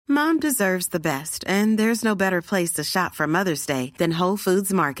Mom deserves the best, and there's no better place to shop for Mother's Day than Whole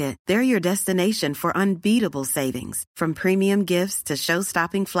Foods Market. They're your destination for unbeatable savings, from premium gifts to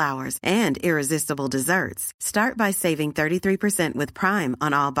show-stopping flowers and irresistible desserts. Start by saving 33% with Prime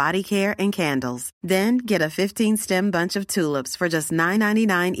on all body care and candles. Then get a 15-stem bunch of tulips for just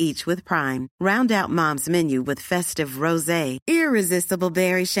 $9.99 each with Prime. Round out Mom's menu with festive rosé, irresistible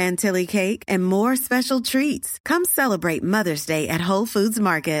berry chantilly cake, and more special treats. Come celebrate Mother's Day at Whole Foods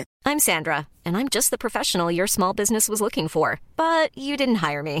Market. I'm Sandra, and I'm just the professional your small business was looking for. But you didn't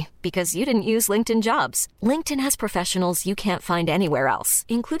hire me because you didn't use LinkedIn Jobs. LinkedIn has professionals you can't find anywhere else,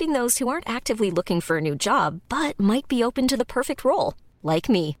 including those who aren't actively looking for a new job, but might be open to the perfect role, like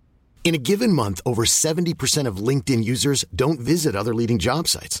me. In a given month, over 70% of LinkedIn users don't visit other leading job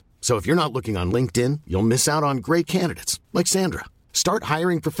sites. So if you're not looking on LinkedIn, you'll miss out on great candidates like Sandra. Start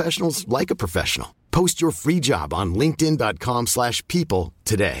hiring professionals like a professional. Post your free job on linkedin.com/people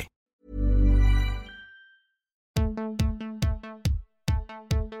today.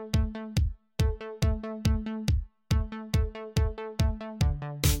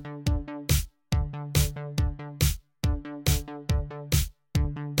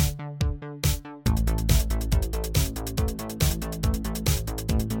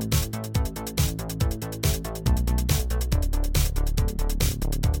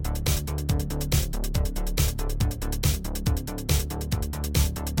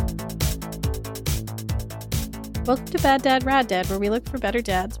 Welcome to Bad Dad, Rad Dad, where we look for better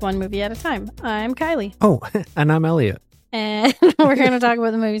dads one movie at a time. I'm Kylie. Oh, and I'm Elliot. And we're going to talk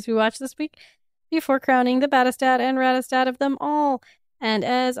about the movies we watched this week before crowning the baddest dad and raddest dad of them all. And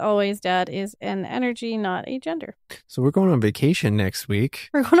as always, dad is an energy, not a gender. So we're going on vacation next week.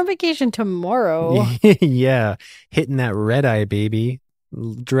 We're going on vacation tomorrow. Yeah, hitting that red eye, baby.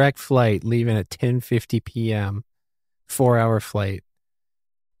 Direct flight, leaving at 10:50 p.m. 4-hour flight.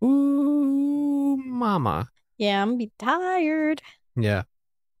 Ooh, mama. Yeah, I'm going to be tired. Yeah.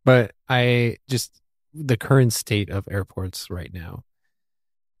 But the current state of airports right now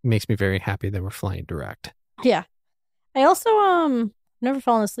makes me very happy that we're flying direct. Yeah. I also never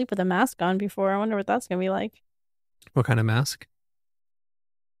fallen asleep with a mask on before. I wonder what that's going to be like. What kind of mask?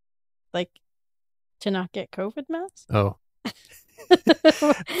 Like, to not get COVID mask? Oh.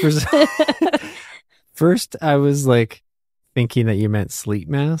 First, I was like thinking that you meant sleep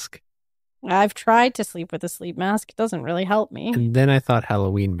mask. I've tried to sleep with a sleep mask. It doesn't really help me. And then I thought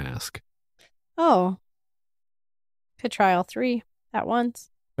Halloween mask. Oh. Could try all three at once.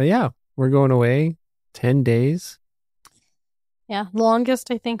 But yeah, we're going away 10 days. Yeah,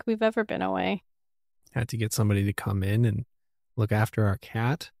 longest I think we've ever been away. Had to get somebody to come in and look after our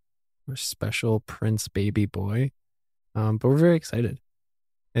cat, our special Prince baby boy. But we're very excited.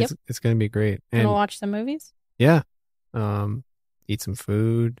 It's going to be great. And gonna watch some movies? Yeah. Eat some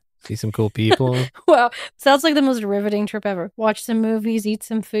food. See some cool people. Wow. Sounds like the most riveting trip ever. Watch some movies, eat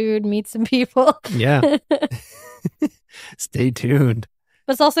some food, meet some people. Yeah. Stay tuned.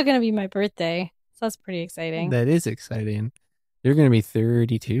 But it's also going to be my birthday. So that's pretty exciting. That is exciting. You're going to be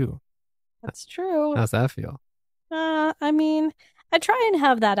 32. That's true. How's that feel? I mean, I try and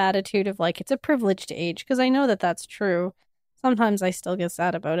have that attitude of like, it's a privileged age because I know that that's true. Sometimes I still get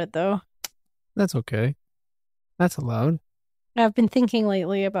sad about it though. That's okay. That's allowed. I've been thinking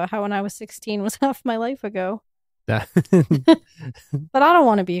lately about how when I was 16 was half my life ago. But I don't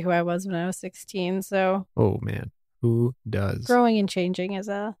want to be who I was when I was 16, so... Oh, man. Who does? Growing and changing is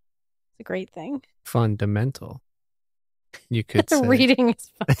a great thing. Fundamental. You could say. Reading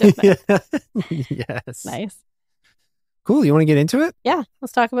is fundamental. Yes. Nice. Cool. You want to get into it? Yeah.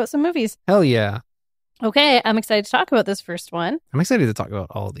 Let's talk about some movies. Hell yeah. Okay. I'm excited to talk about this first one. I'm excited to talk about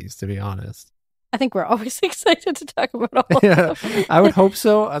all these, to be honest. I think we're always excited to talk about all of them. I would hope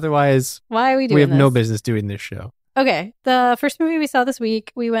so. Otherwise, why are we doing we have this? no business doing this show. Okay. The first movie we saw this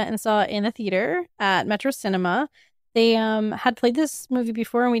week, we went and saw in the theater at Metro Cinema. They had played this movie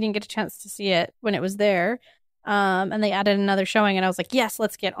before and we didn't get a chance to see it when it was there. And they added another showing and I was like, yes,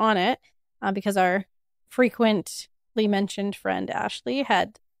 let's get on it. Because our frequently mentioned friend Ashley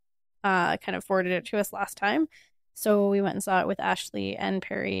had kind of forwarded it to us last time. So we went and saw it with Ashley and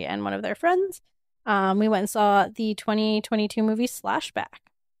Perry and one of their friends. We went and saw the 2022 movie Slashback.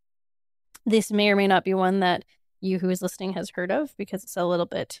 This may or may not be one that you who is listening has heard of because it's a little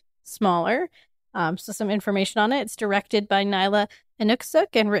bit smaller. So some information on it. It's directed by Nyla Inukshuk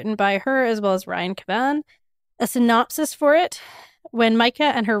and written by her as well as Ryan Cavan. A synopsis for it. When Micah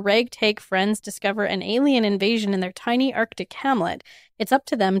and her ragtag friends discover an alien invasion in their tiny Arctic hamlet, it's up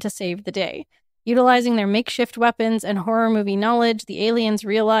to them to save the day. Utilizing their makeshift weapons and horror movie knowledge, the aliens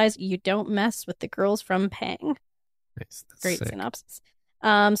realize you don't mess with the girls from Pang. Nice. That's Great sick. synopsis.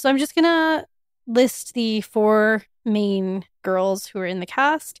 So I'm just gonna list the 4 main girls who are in the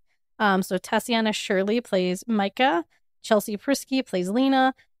cast. So Tatiana Shirley plays Micah, Chelsea Prisky plays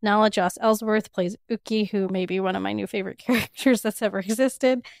Lena, Nala Joss Ellsworth plays Uki, who may be one of my new favorite characters that's ever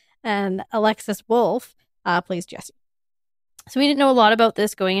existed, and Alexis Wolf plays Jessie. So we didn't know a lot about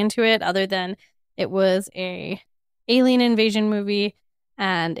this going into it, other than it was a alien invasion movie,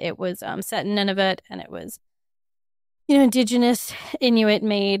 and it was set in Nunavut, and it was, Indigenous Inuit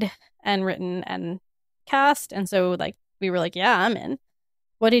made and written and cast, and so we were like, yeah, I'm in.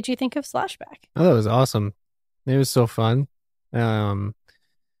 What did you think of Slashback? Oh, that was awesome. It was so fun.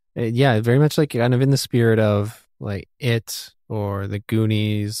 Yeah, very much like kind of in the spirit of like It or The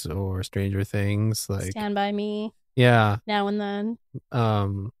Goonies or Stranger Things, like Stand By Me. Yeah. Now and Then.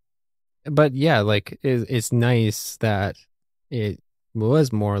 But yeah, like it's nice that it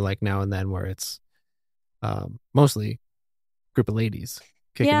was more like Now and Then, where it's mostly group of ladies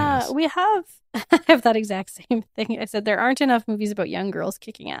kicking ass. We have I have that exact same thing. I said there aren't enough movies about young girls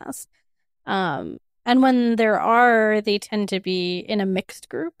kicking ass. And when there are, they tend to be in a mixed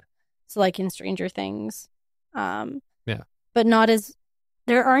group. So like in Stranger Things. Yeah. But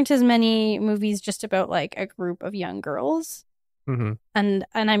there aren't as many movies just about like a group of young girls. Mm-hmm. And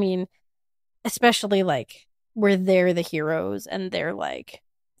I mean, especially like where they're the heroes and they're like,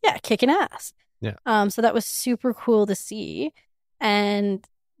 yeah, kicking ass. Yeah. So that was super cool to see. And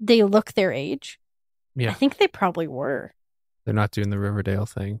they look their age. Yeah. I think they probably were. They're not doing the Riverdale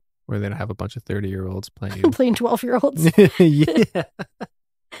thing where they have a bunch of 30-year-olds playing 12-year-olds. Yeah.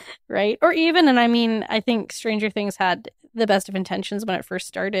 Right? Or even, and I mean, I think Stranger Things had the best of intentions when it first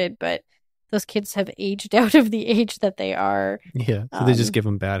started, but those kids have aged out of the age that they are. Yeah. So they just give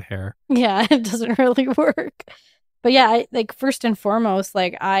them bad hair. Yeah, it doesn't really work. But yeah, first and foremost,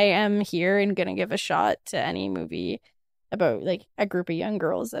 I am here and gonna give a shot to any movie about like a group of young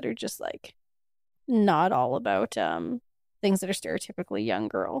girls that are just like not all about things that are stereotypically young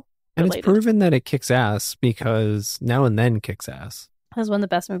girl related. And it's proven that it kicks ass because Now and Then kicks ass. It was one of the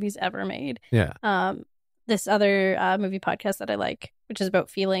best movies ever made. Yeah. This other movie podcast that I like, which is about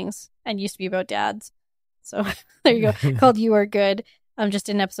feelings and used to be about dads. So there you go. Called You Are Good. Just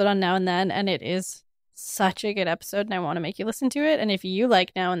an episode on Now and Then, and it is such a good episode, and I want to make you listen to it. And if you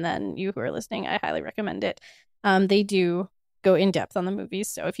like Now and Then, you who are listening, I highly recommend it. They do go in depth on the movies,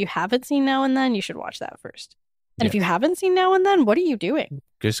 so if you haven't seen Now and Then, you should watch that first. And if you haven't seen Now and Then, what are you doing?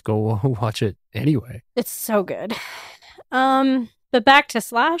 Just go watch it anyway. It's so good. But back to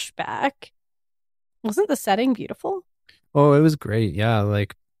Slashback. Wasn't the setting beautiful? Oh, it was great. Yeah,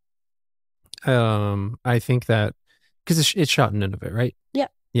 like I think that because it's shot in Nunavut, right? Yeah.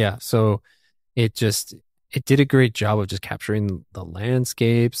 Yeah, so it did a great job of just capturing the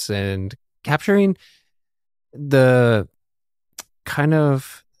landscapes and capturing the kind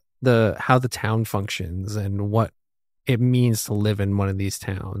of how the town functions and what it means to live in one of these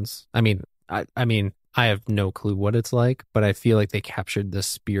towns. I mean, I have no clue what it's like, but I feel like they captured the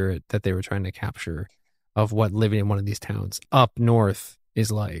spirit that they were trying to capture of what living in one of these towns up north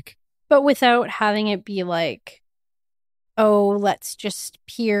is like. But without having it be like, oh, let's just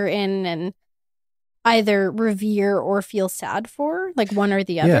peer in and either revere or feel sad for, like one or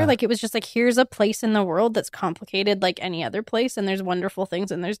the other. Yeah. Like it was just like, here's a place in the world that's complicated like any other place, and there's wonderful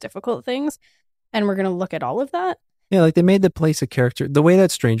things and there's difficult things, and we're going to look at all of that. Yeah, like they made the place a character the way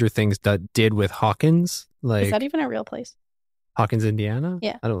that Stranger Things did with Hawkins. Like, is that even a real place? Hawkins, Indiana?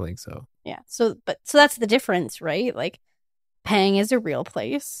 Yeah. I don't think so. Yeah. So that's the difference, right? Like Pang is a real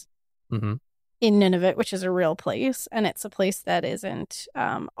place Mm-hmm. in Nunavut, which is a real place, and it's a place that isn't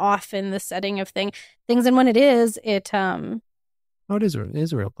often the setting of things. And when it is, it Oh, it is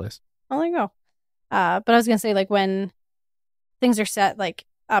a real place. Oh, there you go. But I was gonna say, like when things are set like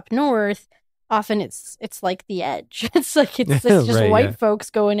up north, often it's like the edge. It's like it's just Right, white folks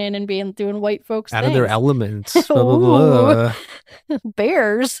going in and doing white folks out things. of their elements. Blah, blah, blah.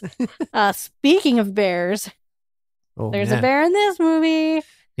 Bears. Speaking of bears, Oh, there's man. a bear in this movie.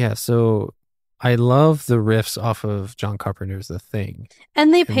 Yeah, so I love the riffs off of John Carpenter's The Thing.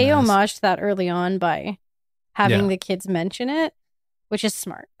 And they in pay this. homage to that early on by having Yeah. the kids mention it, which is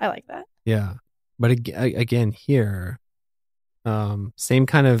smart. I like that. Yeah, but again here, same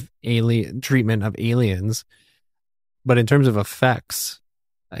kind of alien treatment of aliens, but in terms of effects,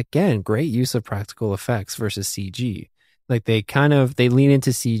 again, great use of practical effects versus CG. Like they lean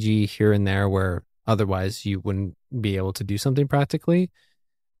into CG here and there where otherwise you wouldn't be able to do something practically.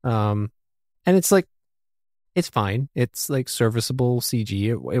 And it's like, it's fine. It's like serviceable CG.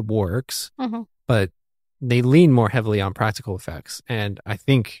 It works, Mm-hmm. but they lean more heavily on practical effects. And I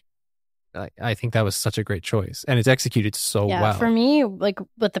think I think that was such a great choice, and it's executed so well. For me, like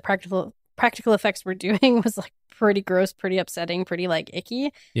what the practical effects were doing was like pretty gross, pretty upsetting, pretty like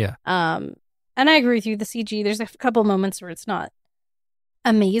icky. Yeah. And I agree with you. The CG, there's a couple moments where it's not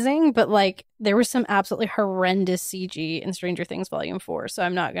amazing, but like there was some absolutely horrendous CG in Stranger Things Volume 4. So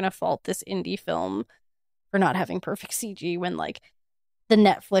I'm not gonna fault this indie film for not having perfect CG when like the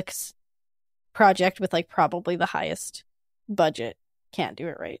Netflix project with like probably the highest budget can't do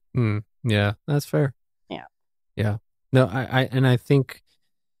it right. Yeah, that's fair. Yeah. No, I think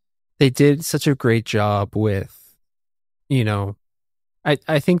they did such a great job with, you know,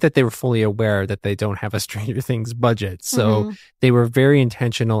 I think that they were fully aware that they don't have a Stranger Things budget. So they were very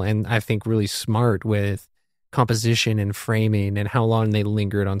intentional and I think really smart with composition and framing and how long they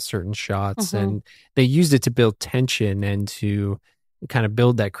lingered on certain shots. And they used it to build tension and to kind of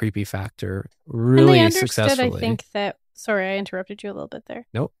build that creepy factor really and they understood, successfully. I think that, sorry, I interrupted you a little bit there.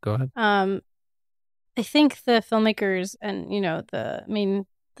 Nope, go ahead. I think the filmmakers and, you know, the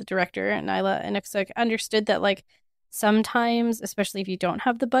director, Nyla Inuksuq, understood that like sometimes, especially if you don't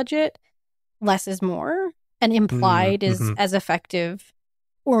have the budget, less is more, and implied is as effective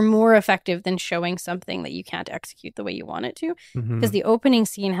or more effective than showing something that you can't execute the way you want it to. Because the opening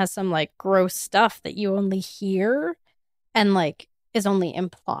scene has some like gross stuff that you only hear and like is only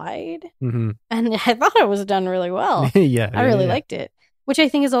implied. And I thought it was done really well. I really liked it, which I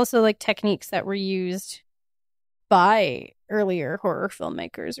think is also like techniques that were used by earlier horror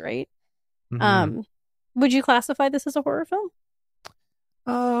filmmakers, right? Would you classify this as a horror film?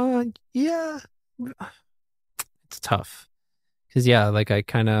 Yeah. It's tough. Because, yeah, like I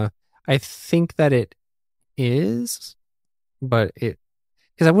think that it is, but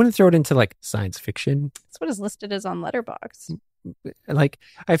because I wouldn't throw it into like science fiction. That's what is listed as on Letterboxd. Like,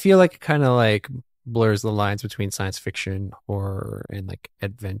 I feel like it kind of like blurs the lines between science fiction, horror, and like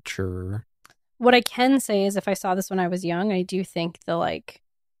adventure. What I can say is if I saw this when I was young, I do think the like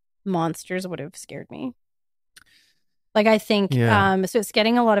monsters would have scared me. Like, I think, so it's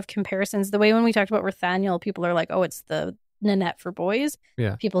getting a lot of comparisons. The way when we talked about Rathaniel, people are like, oh, it's the Nanette for boys.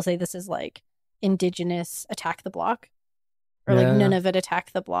 Yeah. People say this is like indigenous Attack the Block or like Nunavut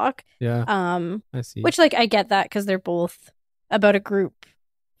Attack the Block. Yeah. I see. Which like, I get that because they're both about a group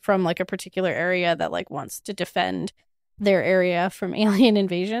from like a particular area that like wants to defend their area from alien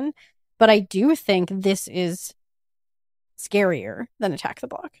invasion. But I do think this is scarier than Attack the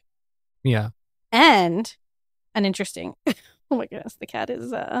Block. Yeah. And an interesting, oh my goodness, the cat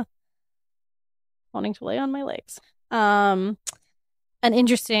is wanting to lay on my legs. An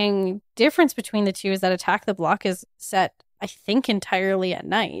interesting difference between the two is that Attack the Block is set, I think, entirely at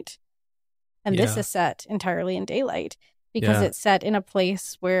night. And this is set entirely in daylight because it's set in a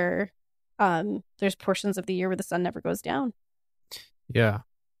place where there's portions of the year where the sun never goes down. Yeah.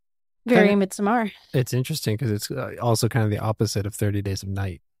 Very Midsommar. It's interesting because it's also kind of the opposite of 30 Days of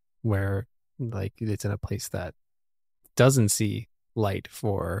Night, where like it's in a place that doesn't see light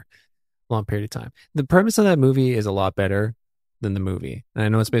for a long period of time. The premise of that movie is a lot better than the movie. And I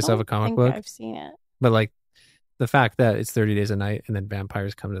know it's based off a comic book. I've seen it. But like the fact that it's 30 Days of Night and then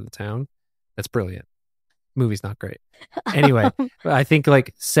vampires come to the town, that's brilliant. Movie's not great. Anyway, I think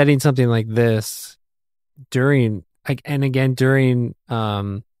like setting something like this during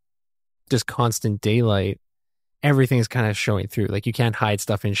just constant daylight, everything's kind of showing through. Like you can't hide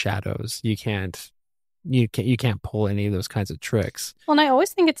stuff in shadows. You can't pull any of those kinds of tricks. Well, and I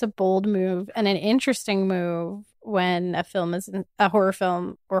always think it's a bold move and an interesting move when a horror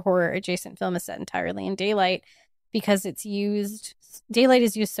film or horror adjacent film is set entirely in daylight, because daylight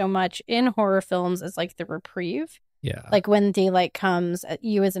is used so much in horror films as like the reprieve. Yeah. Like when daylight comes,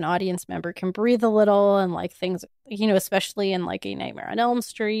 you as an audience member can breathe a little and like things, you know, especially in like A Nightmare on Elm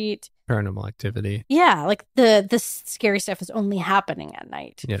Street. Paranormal Activity. Yeah. Like the scary stuff is only happening at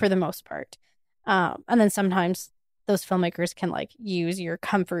night for the most part. And then sometimes those filmmakers can like use your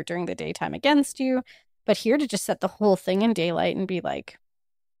comfort during the daytime against you. But here to just set the whole thing in daylight and be like,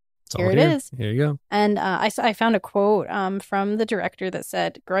 here it is. Here you go. And I found a quote from the director that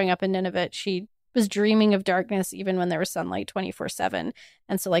said, growing up in Nunavut, she was dreaming of darkness even when there was sunlight 24/7.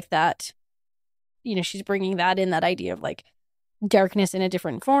 And so like that, you know, she's bringing that in, that idea of like darkness in a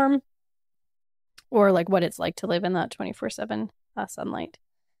different form, or like what it's like to live in that 24/7 sunlight.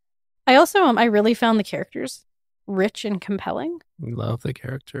 I also, I really found the characters rich and compelling. Love the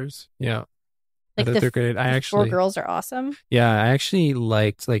characters. Yeah. Like they're great. The four girls are awesome. Yeah, I actually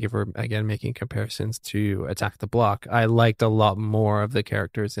liked, like, if we're again making comparisons to Attack the Block, I liked a lot more of the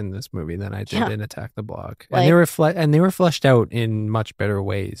characters in this movie than I did in Attack the Block, and they were fleshed out in much better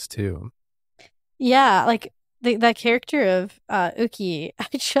ways too. Yeah, like that character of Uki, I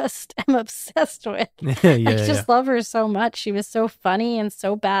just am obsessed with. Yeah, I just love her so much. She was so funny and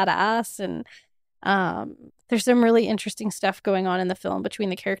so badass, and there's some really interesting stuff going on in the film between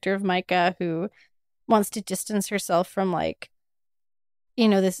the character of Micah, who wants to distance herself from, like, you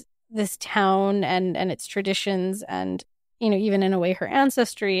know, this town and its traditions, and, you know, even in a way her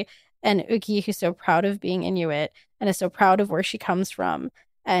ancestry, and Uki, who's so proud of being Inuit and is so proud of where she comes from.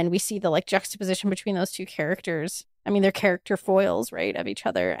 And we see the, like, juxtaposition between those two characters. I mean, they're character foils, right, of each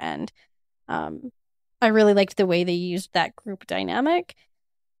other. And I really liked the way they used that group dynamic.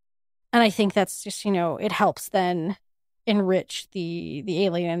 And I think that's just, you know, it helps then enrich the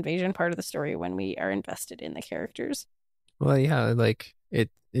alien invasion part of the story when we are invested in the characters. Well, yeah, like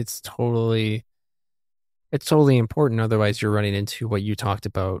it's totally important. Otherwise, you're running into what you talked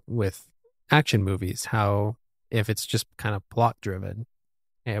about with action movies, how if it's just kind of plot driven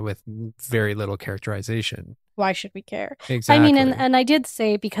and with very little characterization, why should we care? Exactly. I mean, and I did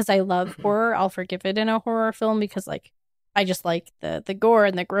say, because I love horror, I'll forgive it in a horror film, because, like, I just like the gore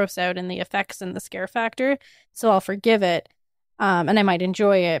and the gross out and the effects and the scare factor. So I'll forgive it. And I might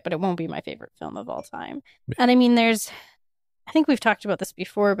enjoy it, but it won't be my favorite film of all time. Yeah. And I mean, I think we've talked about this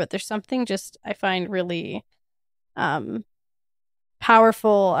before, but there's something just I find really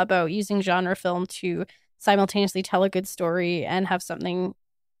powerful about using genre film to simultaneously tell a good story and have something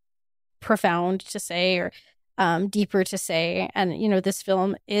profound to say, or deeper to say. And, you know, this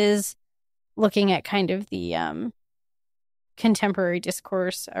film is looking at kind of the contemporary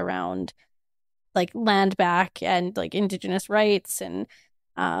discourse around, like, land back and, like, Indigenous rights, and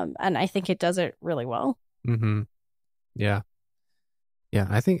I think it does it really well. Mm-hmm. Yeah.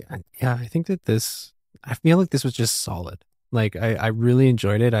 I think that I feel like this was just solid. Like, I really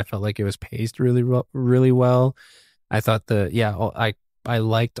enjoyed it. I felt like it was paced really well. I thought I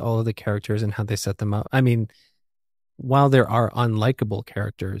liked all of the characters and how they set them up. I mean, while there are unlikable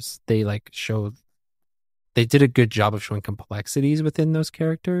characters, they did a good job of showing complexities within those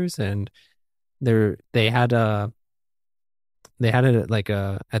characters, and they had at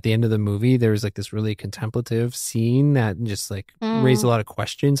the end of the movie, there was, like, this really contemplative scene that just, like, raised a lot of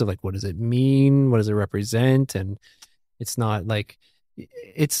questions of, like, what does it mean? What does it represent? And it's not like,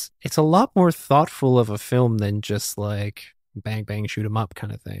 it's a lot more thoughtful of a film than just, like, bang, bang, shoot 'em up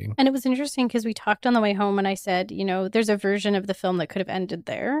kind of thing. And it was interesting because we talked on the way home, and I said, you know, there's a version of the film that could have ended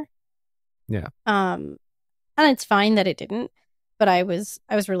there. Yeah. And it's fine that it didn't, but I was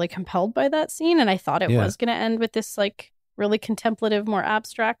really compelled by that scene, and I thought it was going to end with this, like, really contemplative, more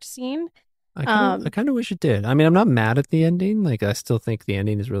abstract scene. I kind of wish it did. I mean, I'm not mad at the ending. Like, I still think the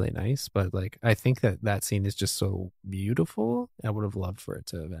ending is really nice, but, like, I think that scene is just so beautiful. I would have loved for it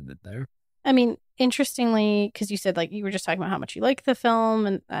to have ended there. I mean, interestingly, because you said, like, you were just talking about how much you like the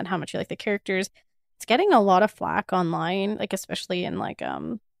film and how much you like the characters. It's getting a lot of flack online, like, especially in, like,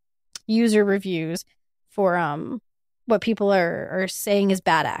 user reviews for what people are saying is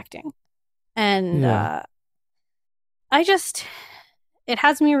bad acting. And it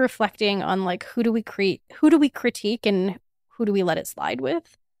has me reflecting on, like, who do we critique and who do we let it slide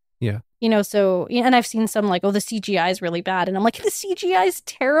with? Yeah. You know, so, and I've seen some, like, oh, the CGI is really bad. And I'm like, the CGI is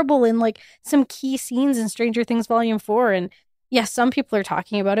terrible in, like, some key scenes in Stranger Things Volume 4. And yes, some people are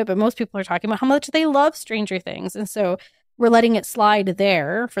talking about it, but most people are talking about how much they love Stranger Things. And so we're letting it slide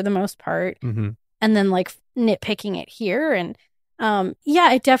there for the most part. Mm-hmm. And then, like, nitpicking it here. And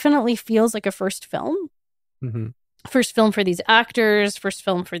it definitely feels like a first film. Mm-hmm. First film for these actors, first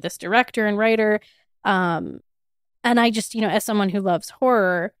film for this director and writer. And I just, you know, as someone who loves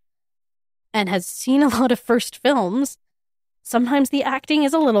horror and has seen a lot of first films, sometimes the acting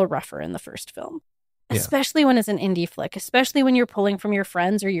is a little rougher in the first film, especially when it's an indie flick, especially when you're pulling from your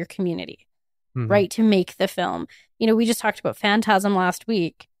friends or your community, right, to make the film. You know, we just talked about Phantasm last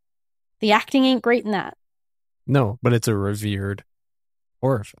week. The acting ain't great in that. No, but it's a revered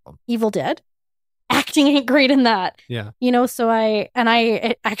horror film. Evil Dead. Acting ain't great in that. Yeah. You know, so I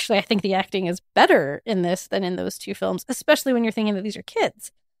think the acting is better in this than in those two films, especially when you're thinking that these are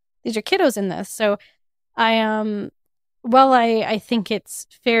kids. These are kiddos in this. So I think it's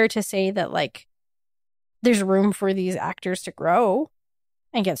fair to say that, like, there's room for these actors to grow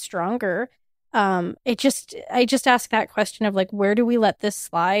and get stronger. I just ask that question of, like, where do we let this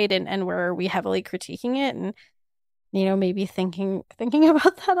slide and where are we heavily critiquing it? And, you know, maybe thinking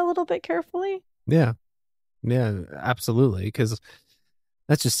about that a little bit carefully. Yeah, absolutely. Because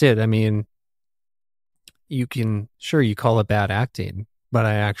that's just it. I mean, you call it bad acting, but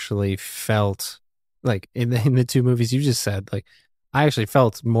I actually felt like in the two movies you just said, like, I actually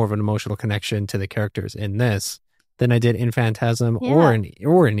felt more of an emotional connection to the characters in this than I did in Phantasm or in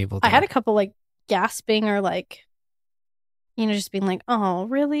Evil Dead. I had a couple, like, gasping or like, you know, just being like, oh,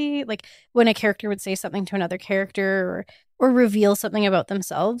 really? Like when a character would say something to another character or reveal something about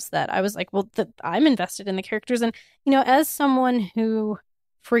themselves that I was like, well, I'm invested in the characters. And, you know, as someone who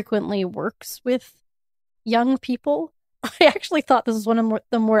frequently works with young people, I actually thought this was one of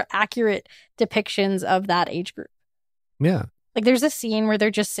the more accurate depictions of that age group. Yeah. Like there's a scene where they're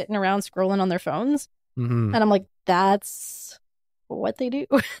just sitting around scrolling on their phones. Mm-hmm. And I'm like, that's what they do.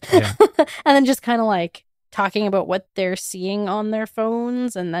 Yeah. And then just kind of like talking about what they're seeing on their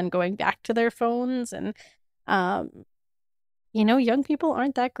phones and then going back to their phones. And, you know, young people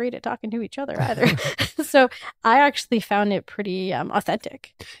aren't that great at talking to each other either. So I actually found it pretty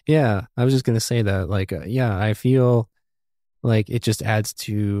authentic. Yeah. I was just going to say that, like, yeah, I feel like it just adds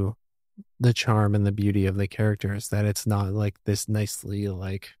to the charm and the beauty of the characters that it's not like this nicely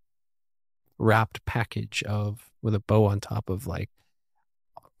like wrapped package with a bow on top of like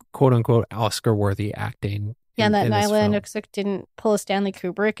quote unquote Oscar worthy acting. Yeah, and that Nyla and Noksuk didn't pull a Stanley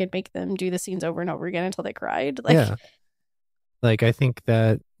Kubrick and make them do the scenes over and over again until they cried. Like, yeah. Like I think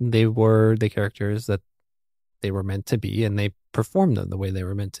that they were the characters that they were meant to be and they performed them the way they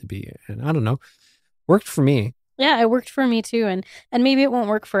were meant to be. And I don't know, worked for me. Yeah, it worked for me too, and maybe it won't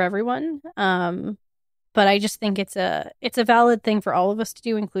work for everyone. But I just think it's a valid thing for all of us to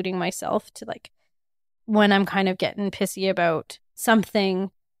do, including myself, to like when I'm kind of getting pissy about something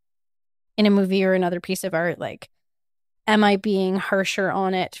in a movie or another piece of art, like am I being harsher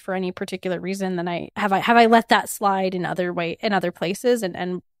on it for any particular reason than I let that slide in other places,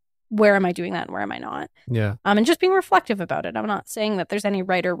 and where am I doing that and where am I not? Yeah. And just being reflective about it. I'm not saying that there's any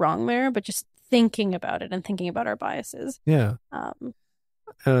right or wrong there, but just thinking about it and thinking about our biases. Yeah.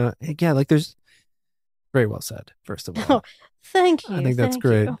 Yeah, like there's very well said, first of all. Oh, thank you. I think that's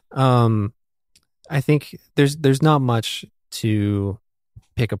great. I think there's not much to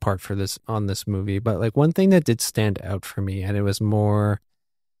pick apart on this movie, but like one thing that did stand out for me, and it was more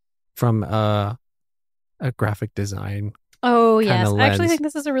from a graphic design. Oh yes, I actually think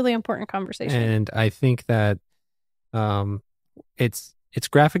this is a really important conversation, and I think that it's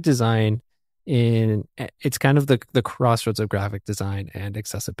graphic design it's kind of the crossroads of graphic design and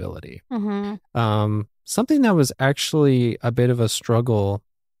accessibility. Mm-hmm. Something that was actually a bit of a struggle,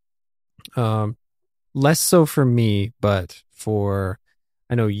 less so for me, but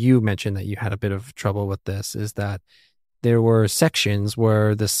I know you mentioned that you had a bit of trouble with this, is that there were sections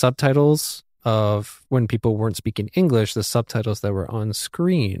where the subtitles of when people weren't speaking English, the subtitles that were on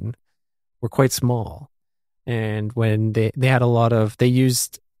screen were quite small. And when they had a lot of, they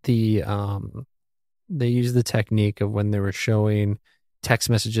used the technique of when they were showing text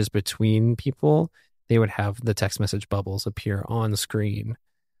messages between people, they would have the text message bubbles appear on screen.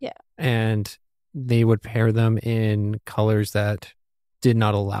 Yeah. And they would pair them in colors that did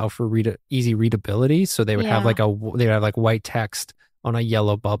not allow for easy readability. So they would have like white text on a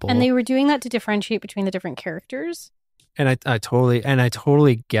yellow bubble. And they were doing that to differentiate between the different characters. And I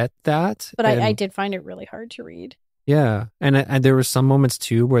totally get that. But I did find it really hard to read. Yeah. And there were some moments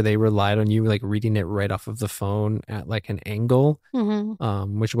too where they relied on you like reading it right off of the phone at like an angle,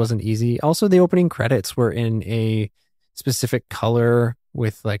 mm-hmm. Which wasn't easy. Also, the opening credits were in a specific color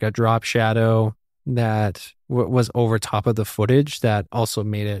with like a drop shadow that was over top of the footage that also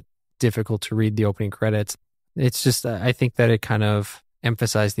made it difficult to read the opening credits. It's just, I think that it kind of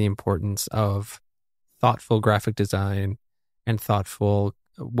emphasized the importance of thoughtful graphic design and thoughtful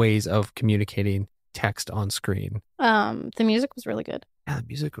ways of communicating text on screen. The music was really good. Yeah, the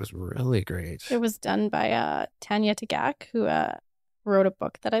music was really great. It was done by Tanya Tagaq, who wrote a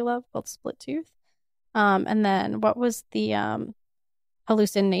book that I love called Split Tooth. And then what was the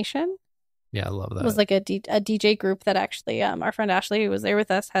Hallucination? Yeah, I love that. It was like a DJ group that actually our friend Ashley, who was there with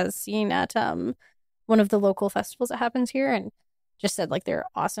us, has seen at one of the local festivals that happens here, and just said like they're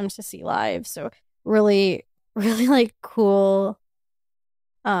awesome to see live. So really, really like cool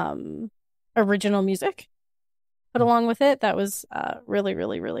original music put along with it. That was really,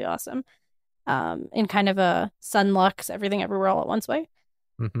 really, really awesome. In kind of a Sun Lux, Everything Everywhere All at Once way,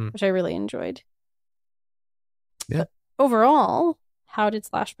 mm-hmm. which I really enjoyed. Yeah. But overall, how did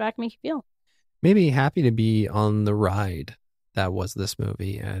Splashback make you feel? Made me happy to be on the ride that was this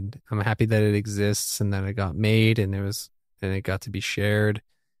movie, and I'm happy that it exists and that it got made and it got to be shared.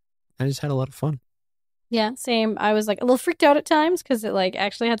 I just had a lot of fun. Yeah, same. I was like a little freaked out at times because it like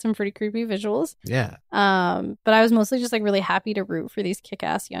actually had some pretty creepy visuals. Yeah. But I was mostly just like really happy to root for these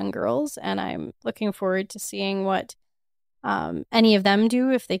kick-ass young girls, and I'm looking forward to seeing what any of them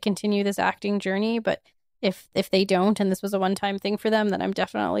do if they continue this acting journey. But if they don't, and this was a one-time thing for them, then I'm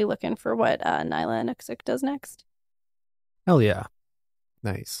definitely looking for what Nyla and Noksuk does next. Hell yeah.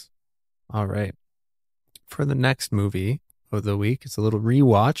 Nice. All right. for the next movie of the week, it's a little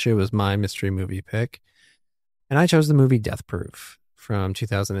rewatch. It was my mystery movie pick. And I chose the movie Death Proof from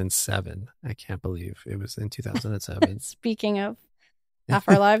 2007. I can't believe it was in 2007. Speaking of half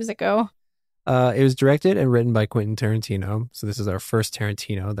our lives ago. It was directed and written by Quentin Tarantino. So this is our first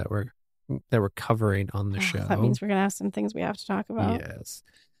Tarantino that we're covering on the show. That means we're going to have some things we have to talk about. Yes.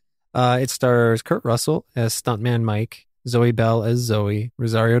 It stars Kurt Russell as Stuntman Mike, Zoe Bell as Zoe,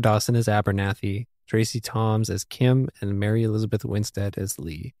 Rosario Dawson as Abernathy, Tracy Toms as Kim, and Mary Elizabeth Winstead as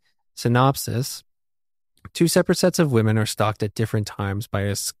Lee. Synopsis: two separate sets of women are stalked at different times by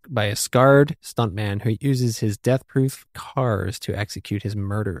a scarred stuntman who uses his death-proof cars to execute his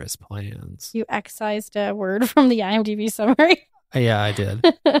murderous plans. You excised a word from the IMDb summary. Yeah, I did.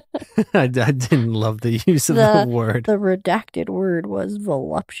 I didn't love the use of the word. The redacted word was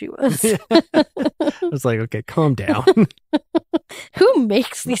voluptuous. I was like, okay, calm down. Who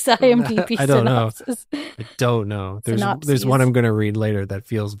makes these IMDb I don't synopses? know. I don't know. There's Synopses. one I'm going to read later that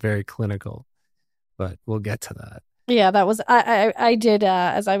feels very clinical, but we'll get to that. Yeah, that was I did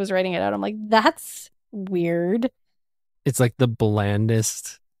as I was writing it out. I'm like, that's weird. It's like the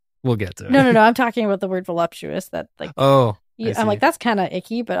blandest. We'll get to it. No. I'm talking about the word voluptuous. That like, oh, I'm like, that's kind of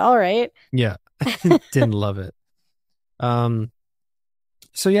icky, but all right. Yeah, didn't love it.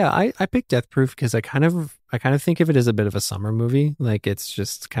 So yeah, I picked Death Proof because I kind of think of it as a bit of a summer movie. Like it's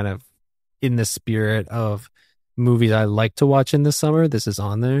just kind of in the spirit of movies I like to watch in the summer. This is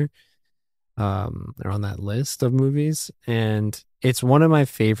on there. They're on that list of movies, and it's one of my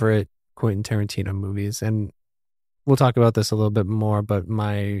favorite Quentin Tarantino movies. And we'll talk about this a little bit more, but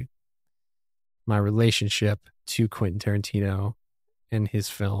my relationship to Quentin Tarantino and his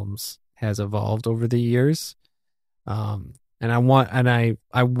films has evolved over the years. And I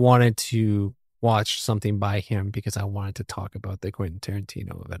wanted to watch something by him because I wanted to talk about the Quentin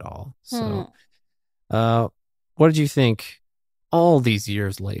Tarantino of it all. So, what did you think all these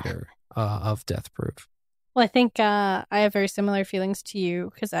years later of Death Proof? Well, I think I have very similar feelings to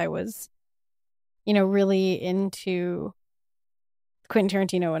you because I was, really into Quentin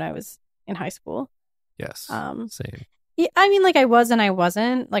Tarantino when I was in high school. Yes, same. Yeah, I mean, like I was and I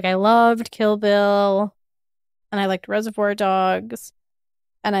wasn't. Like I loved Kill Bill, and I liked Reservoir Dogs,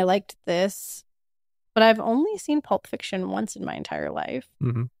 and I liked this, but I've only seen Pulp Fiction once in my entire life.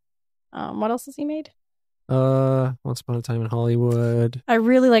 Mm-hmm. What else has he made? Once Upon a Time in Hollywood. I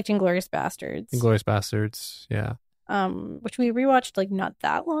really liked Inglourious Bastards. Inglourious Bastards, yeah. Which we rewatched like not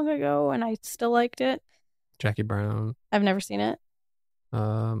that long ago, and I still liked it. Jackie Brown. I've never seen it.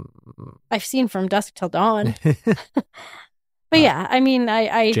 I've seen From Dusk Till Dawn. But yeah, I mean,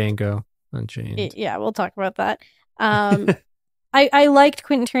 I Django Unchained. Yeah, we'll talk about that. I liked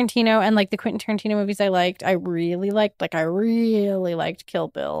Quentin Tarantino, and like the Quentin Tarantino movies I liked, I really liked Kill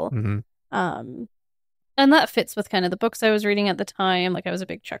Bill. Mm-hmm. And that fits with kind of the books I was reading at the time. Like I was a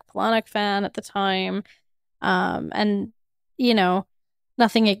big Chuck Palahniuk fan at the time. And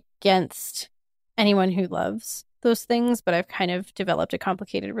nothing against anyone who loves those things, but I've kind of developed a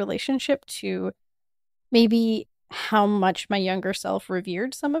complicated relationship to maybe how much my younger self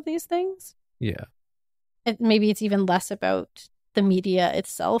revered some of these things. Yeah. Maybe it's even less about the media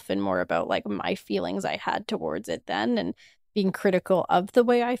itself and more about like my feelings I had towards it then and being critical of the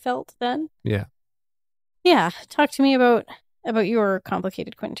way I felt then. Yeah. Yeah. Talk to me about your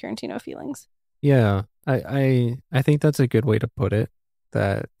complicated Quentin Tarantino feelings. Yeah. I think that's a good way to put it,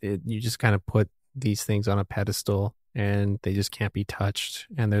 that you just kind of put these things on a pedestal and they just can't be touched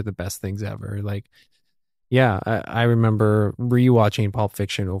and they're the best things ever. Like, yeah, I remember rewatching Pulp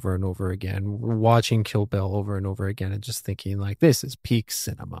Fiction over and over again, watching Kill Bill over and over again, and just thinking like, this is peak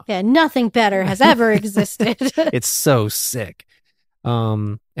cinema. Yeah, nothing better has ever existed. It's so sick.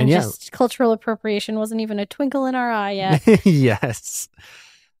 And just cultural appropriation wasn't even a twinkle in our eye yet. Yes.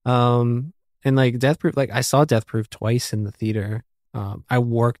 And like Death Proof, like I saw Death Proof twice in the theater. I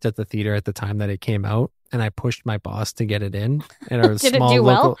worked at the theater at the time that it came out, and I pushed my boss to get it in. And our Did small it do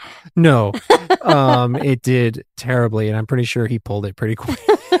local, well? No, it did terribly, and I'm pretty sure he pulled it pretty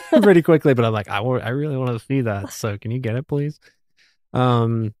quickly. But I'm like, I really want to see that. So can you get it, please?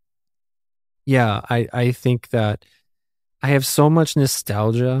 Yeah, I think that I have so much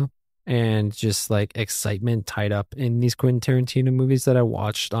nostalgia and just like excitement tied up in these Quentin Tarantino movies that I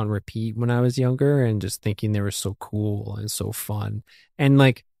watched on repeat when I was younger, and just thinking they were so cool and so fun. And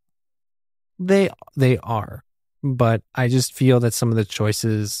like they are, but I just feel that some of the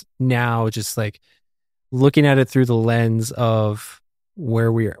choices now, just like looking at it through the lens of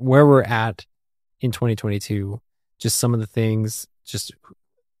where we're at in 2022, just some of the things just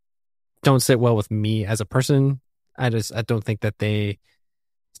don't sit well with me as a person. I don't think that they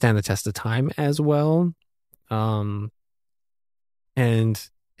stand the test of time as well. And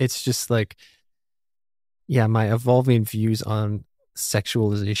it's just like, yeah, my evolving views on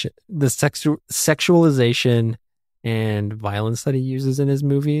sexualization, the sexualization and violence that he uses in his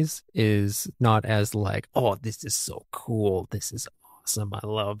movies is not as like, oh, this is so cool, this is awesome, I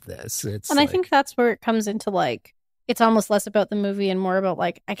love this. It's And like, I think that's where it comes into like, it's almost less about the movie and more about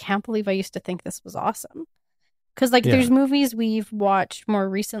like, I can't believe I used to think this was awesome. Because like, Yeah. there's movies we've watched more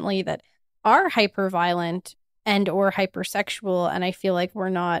recently that are hyper violent and or hypersexual, and I feel like we're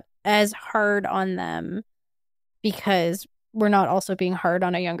not as hard on them because we're not also being hard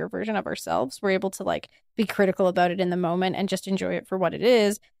on a younger version of ourselves. We're able to like be critical about it in the moment and just enjoy it for what it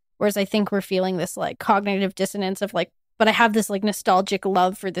is. Whereas I think we're feeling this like cognitive dissonance of like, but I have this like nostalgic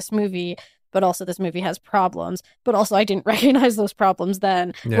love for this movie, but also this movie has problems, but also I didn't recognize those problems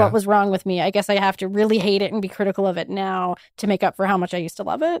then. Yeah. What was wrong with me? I guess I have to really hate it and be critical of it now to make up for how much I used to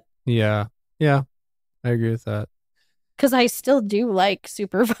love it. yeah, I agree with that. Because I still do like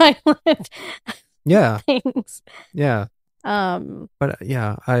super violent Yeah, things. yeah. Um, But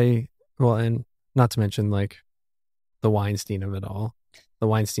yeah, well, and not to mention like the Weinstein of it all. The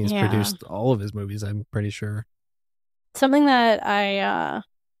Weinsteins Yeah. produced all of his movies, I'm pretty sure. something that I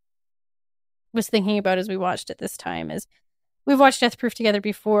was thinking about as we watched it this time is we've watched Death Proof together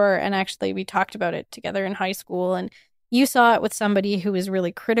before, and actually we talked about it together in high school, and you saw it with somebody who was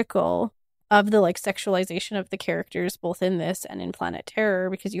really critical of the like sexualization of the characters both in this and in Planet Terror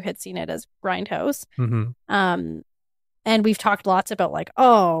because you had seen it as Grindhouse. Mm-hmm. And we've talked lots about like,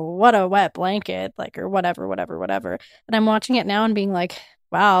 oh, what a wet blanket, like, or whatever. And I'm watching it now and being like,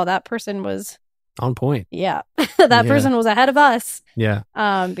 wow, that person was, On point. yeah, that person was ahead of us. Yeah.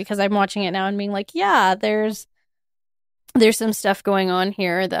 Because I'm watching it now and being like, yeah, there's some stuff going on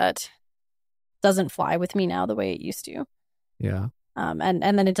here that doesn't fly with me now the way it used to. Yeah. And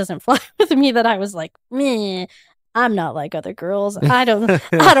then it doesn't fly with me that I was like, meh, I'm not like other girls. I don't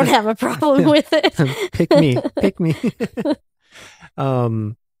have a problem with it. Pick me.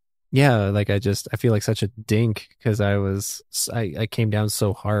 Yeah, like I feel like such a dink because I came down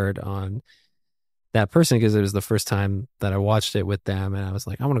so hard on that person because it was the first time that I watched it with them, and I was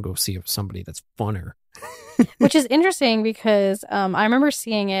like, I want to go see somebody that's funner. Which is interesting because I remember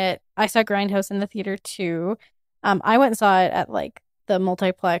seeing it. I saw Grindhouse in the theater too. I went and saw it at like the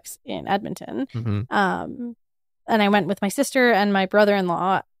multiplex in Edmonton. Mm-hmm. And I went with my sister and my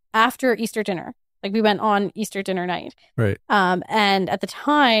brother-in-law after Easter dinner. Like we went on Easter dinner night. Right. And at the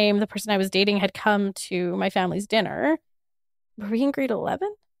time, the person I was dating had come to my family's dinner. Were we in grade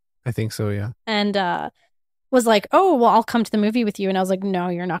 11? I think so, yeah. And was like, oh, well, I'll come to the movie with you. And I was like, no,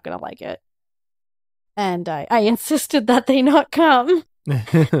 you're not going to like it. And I insisted that they not come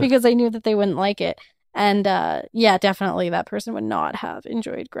because I knew that they wouldn't like it. And yeah, definitely that person would not have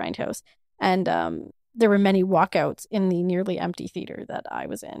enjoyed Grindhouse. And there were many walkouts in the nearly empty theater that I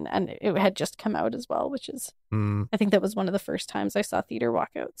was in. And it had just come out as well, which is, I think that was one of the first times I saw theater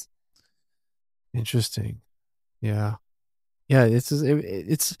walkouts. Interesting. Yeah. Yeah, it's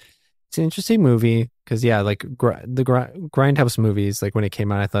an interesting movie because, yeah, like the Grindhouse movies, like when it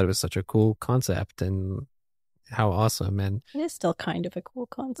came out, I thought it was such a cool concept and how awesome. And It is still kind of a cool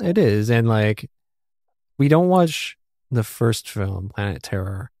concept. it is. And like, we don't watch the first film, Planet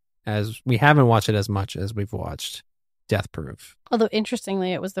Terror, as we haven't watched it as much as we've watched Death Proof. Although,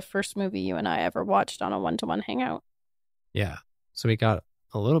 interestingly, it was the first movie you and I ever watched on a one-to-one hangout. Yeah. So we got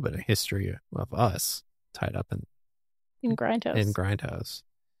a little bit of history of us tied up In Grindhouse. in Grindhouse.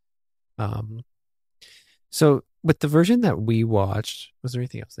 So with the version that we watched, was there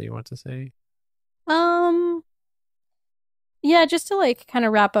anything else that you want to say? Yeah, just to like kind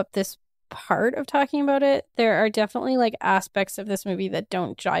of wrap up this part of talking about it, there are definitely like aspects of this movie that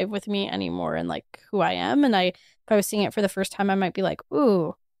don't jive with me anymore and like who I am. And if I was seeing it for the first time, I might be like,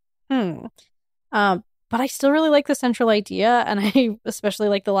 ooh, but I still really like the central idea, and I especially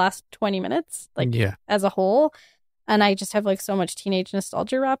like the last 20 minutes, like as a whole. And I just have like so much teenage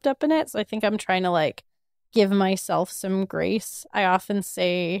nostalgia wrapped up in it. So I think I'm trying to like give myself some grace. I often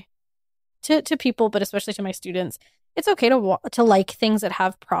say to people, but especially to my students, it's okay to like things that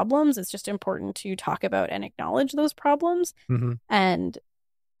have problems. It's just important to talk about and acknowledge those problems. Mm-hmm. And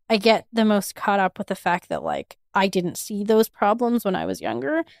I get the most caught up with the fact that like I didn't see those problems when I was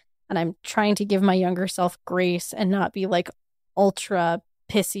younger. And I'm trying to give my younger self grace and not be like ultra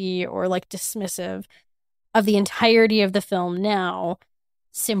pissy or like dismissive of the entirety of the film now,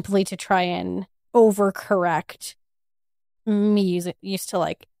 simply to try and overcorrect me used to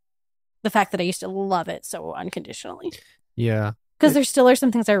like the fact that I used to love it so unconditionally. Yeah. Because there still are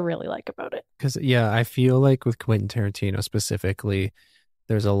some things I really like about it. Because, yeah, I feel like with Quentin Tarantino specifically,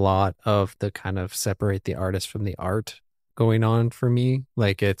 there's a lot of the kind of separate the artist from the art going on for me.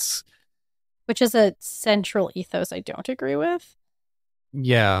 Like Which is a central ethos I don't agree with.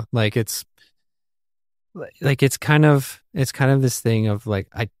 yeah, like it's kind of this thing of like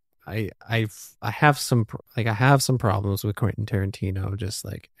I have some problems with Quentin Tarantino, just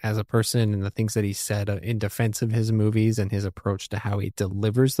like as a person and the things that he said in defense of his movies and his approach to how he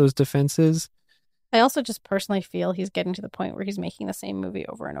delivers those defenses. I also just personally feel he's getting to the point where he's making the same movie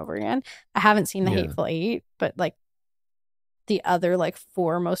over and over again. I haven't seen The Hateful Eight, but like the other like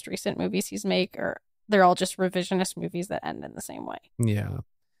 4 most recent movies he's made they're all just revisionist movies that end in the same way. Yeah.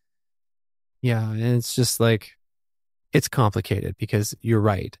 Yeah, and it's just like, it's complicated because you're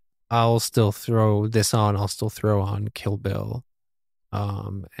right. I'll still throw this on. I'll still throw on Kill Bill.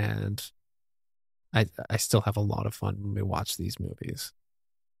 And I still have a lot of fun when we watch these movies.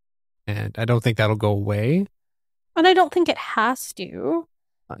 And I don't think that'll go away. And I don't think it has to.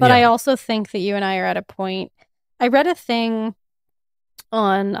 But I also think that you and I are at a point. I read a thing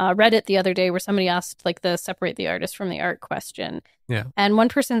on Reddit the other day where somebody asked like the separate the artist from the art question. Yeah. And one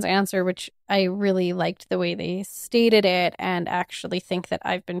person's answer, which I really liked the way they stated it and actually think that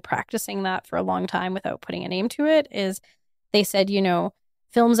I've been practicing that for a long time without putting a name to it, is they said, you know,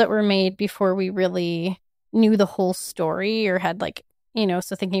 films that were made before we really knew the whole story or had like, you know,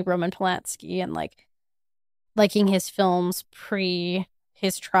 so thinking Roman Polanski and like liking his films pre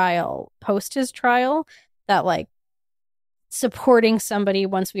his trial, post his trial, that like supporting somebody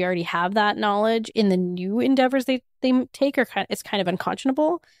once we already have that knowledge in the new endeavors they take it's kind of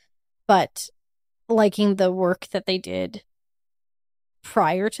unconscionable, but liking the work that they did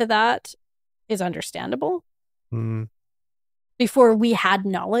prior to that is understandable. Before we had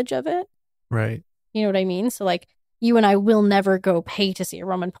knowledge of it. Right. You know what I mean? So like you and I will never go pay to see a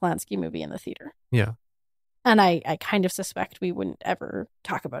Roman Polanski movie in the theater. Yeah. And I kind of suspect we wouldn't ever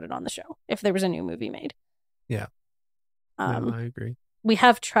talk about it on the show if there was a new movie made. Yeah. No, I agree. We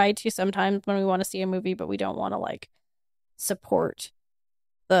have tried to sometimes when we want to see a movie, but we don't want to like support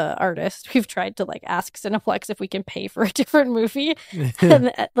the artist. We've tried to like ask Cineplex if we can pay for a different movie.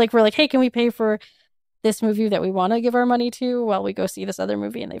 And like we're like, hey, can we pay for this movie that we want to give our money to while we go see this other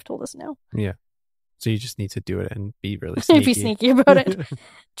movie? And they've told us no. Yeah. So you just need to do it and be really sneaky. Be sneaky about it.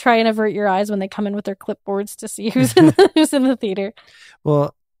 Try and avert your eyes when they come in with their clipboards to see who's in the theater.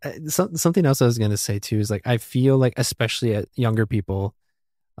 Well, something else I was going to say too is like, I feel like, especially at younger people,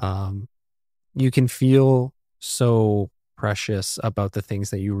 you can feel so precious about the things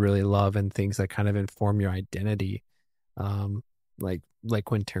that you really love and things that kind of inform your identity.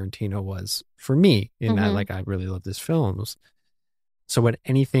 Like when Tarantino was for me in that, like, I really love his films. So when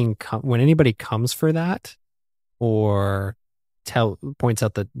anybody comes for that or points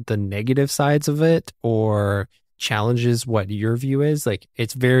out the negative sides of it or challenges what your view is, like,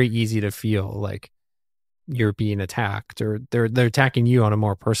 it's very easy to feel like you're being attacked or they're attacking you on a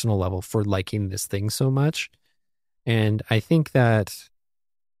more personal level for liking this thing so much. And I think that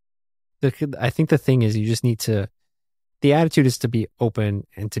the thing is you just need to, the attitude is to be open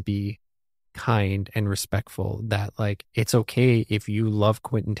and to be kind and respectful, that like, it's okay if you love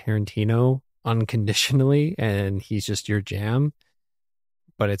Quentin Tarantino unconditionally and he's just your jam,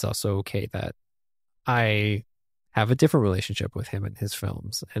 but it's also okay that I have a different relationship with him and his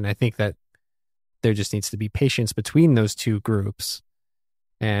films. And I think that there just needs to be patience between those two groups,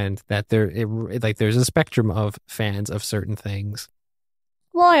 and that there's a spectrum of fans of certain things.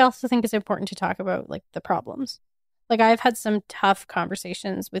 Well, I also think it's important to talk about like the problems. Like I've had some tough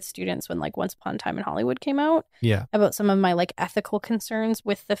conversations with students when like Once Upon a Time in Hollywood came out. Yeah. About some of my like ethical concerns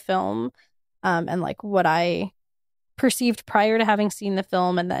with the film, and like what I perceived prior to having seen the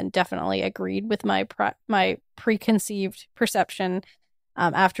film, and then definitely agreed with my preconceived perception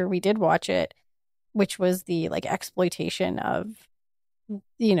after we did watch it, which was the like exploitation of,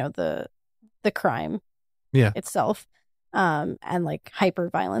 you know, the crime itself, and like hyper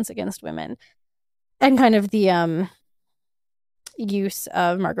violence against women, and kind of the use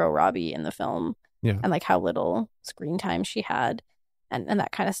of Margot Robbie in the film, and like how little screen time she had, and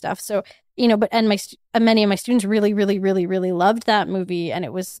that kind of stuff. So, you know, but many of my students really, really, really, really loved that movie, and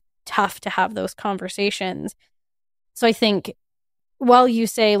it was tough to have those conversations. So I think while you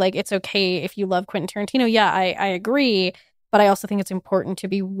say like it's okay if you love Quentin Tarantino, yeah, I agree, but I also think it's important to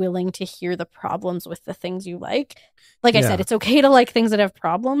be willing to hear the problems with the things you like. Like I said, it's okay to like things that have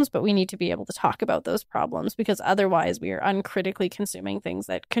problems, but we need to be able to talk about those problems, because otherwise we are uncritically consuming things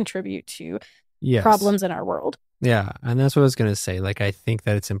that contribute to problems in our world. Yeah. And that's what I was going to say. Like, I think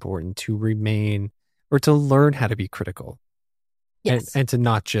that it's important to remain or to learn how to be critical. Yes. And to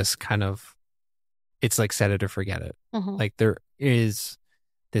not just kind of, it's like set it or forget it. Mm-hmm. Like there is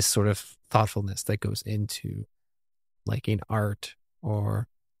this sort of thoughtfulness that goes into liking art or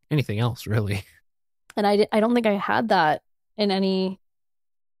anything else, really. And I don't think I had that in any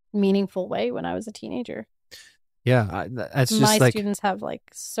meaningful way when I was a teenager. Yeah, that's just My like students have like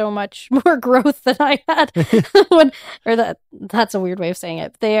so much more growth than I had. That's a weird way of saying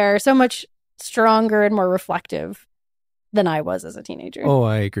it. They are so much stronger and more reflective than I was as a teenager. Oh,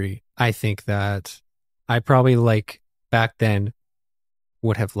 I agree. I think that I probably like back then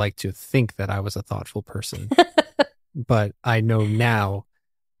would have liked to think that I was a thoughtful person, but I know now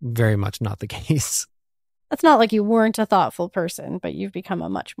very much not the case. It's not like you weren't a thoughtful person, but you've become a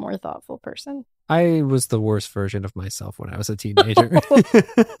much more thoughtful person. I was the worst version of myself when I was a teenager.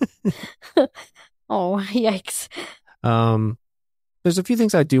 Oh, yikes. There's a few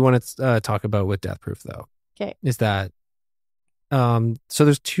things I do want to talk about with Death Proof, though. Okay. Is that so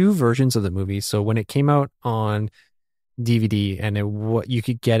there's two versions of the movie. So when it came out on DVD and you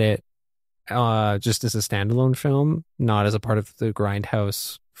could get it just as a standalone film, not as a part of the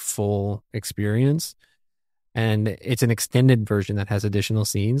Grindhouse full experience. And it's an extended version that has additional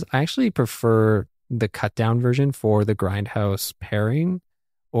scenes. I actually prefer the cut down version for the Grindhouse pairing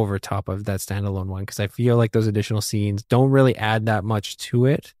over top of that standalone one, because I feel like those additional scenes don't really add that much to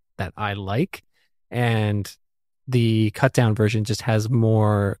it that I like. And the cut down version just has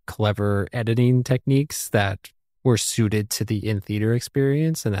more clever editing techniques that were suited to the in-theater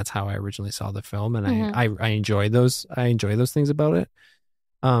experience. And that's how I originally saw the film. And I enjoy those. I enjoy those things about it.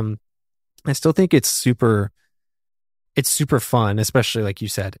 I still think it's super fun, especially like you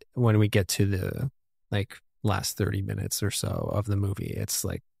said, when we get to the like last 30 minutes or so of the movie. It's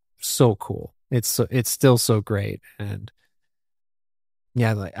like so cool. It's still so great. And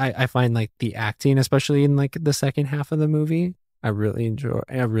yeah, like I find like the acting, especially in like the second half of the movie, I really enjoy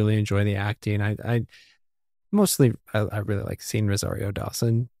the acting. I really like seeing Rosario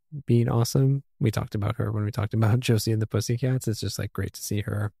Dawson being awesome. We talked about her when we talked about Josie and the Pussycats. It's just like great to see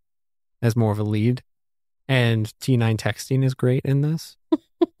her as more of a lead. And T9 texting is great in this.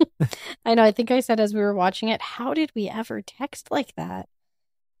 I know. I think I said as we were watching it, how did we ever text like that?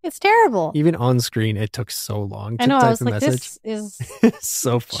 It's terrible. Even on screen, it took so long to I know. I type was a like, message. this is It's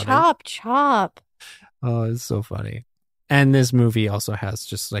so funny. chop. Oh, it's so funny. And this movie also has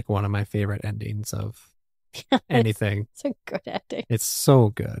just like one of my favorite endings of anything. It's a good ending. It's so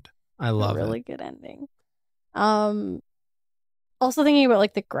good. I love a really it. good ending. Also thinking about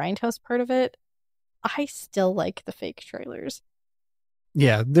like the Grindhouse part of it, I still like the fake trailers.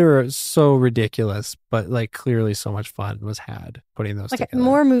 Yeah, they're so ridiculous, but like clearly so much fun was had putting those together.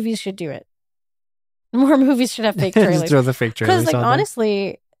 More movies should do it. More movies should have fake trailers. Just throw the fake trailers Because like on there.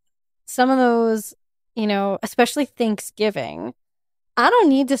 honestly, some of those, you know, especially Thanksgiving, I don't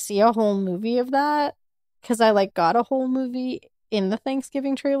need to see a whole movie of that because I like got a whole movie in the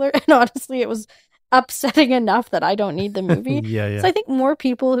Thanksgiving trailer, and honestly, it was upsetting enough that I don't need the movie. Yeah. So I think more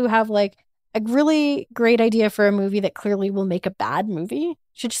people who have like a really great idea for a movie that clearly will make a bad movie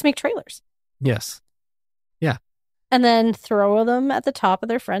should just make trailers. Yes. Yeah. And then throw them at the top of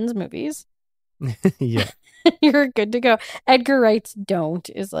their friends' movies. Yeah. You're good to go. Edgar Wright's Don't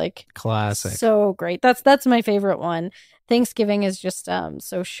is like Classic. so great. That's my favorite one. Thanksgiving is just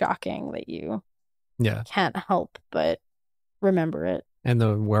so shocking that you can't help but remember it. And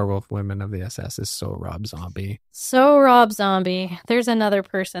the Werewolf Women of the SS is so Rob Zombie. So Rob Zombie. There's another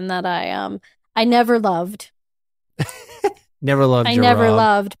person that I never loved. Never loved I your never Rob.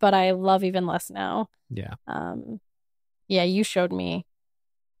 loved, but I love even less now. Yeah. Yeah, you showed me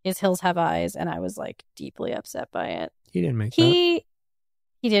His Hills Have Eyes, and I was like deeply upset by it. He didn't make that. He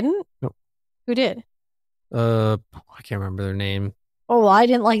didn't? Nope. Who did? I can't remember their name. Oh, well, I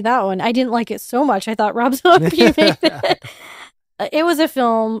didn't like that one. I didn't like it so much. I thought Rob Zombie made it. It was a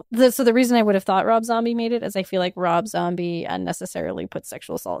film. So the reason I would have thought Rob Zombie made it is I feel like Rob Zombie unnecessarily put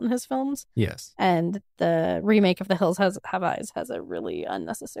sexual assault in his films. Yes. And the remake of The Hills Have Eyes has a really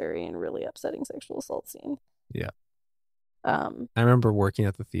unnecessary and really upsetting sexual assault scene. Yeah. I remember working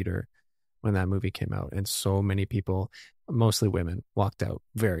at the theater when that movie came out, and so many people, mostly women, walked out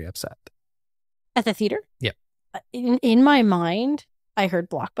very upset. At the theater? Yep. In my mind, I heard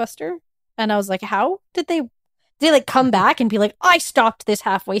Blockbuster, and I was like, how did they like come back and be like, I stopped this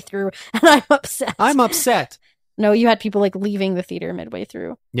halfway through and I'm upset. I'm upset. No, you had people like leaving the theater midway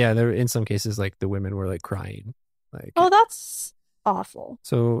through. Yeah, there in some cases like the women were like crying. Like, oh, that's awful.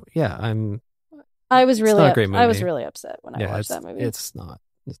 So yeah, I was really not a great movie. I was really upset when I watched that movie. It's not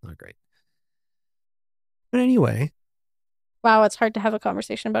great. But anyway. Wow, it's hard to have a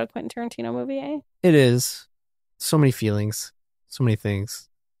conversation about a Quentin Tarantino movie, eh? It is. So many feelings. So many things.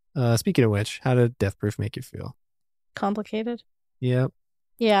 Speaking of which, how did Death Proof make you feel? Complicated. Yep.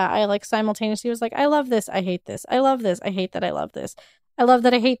 Yeah, I like simultaneously was like, I love this, I hate this. I love this, I hate that I love this. I love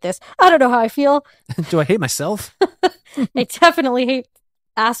that I hate this. I don't know how I feel. Do I hate myself? I definitely hate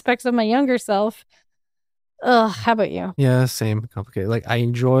aspects of my younger self. Ugh, how about you? Yeah, same. Complicated. Like, I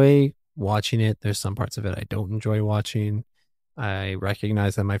enjoy watching it. There's some parts of it I don't enjoy watching. I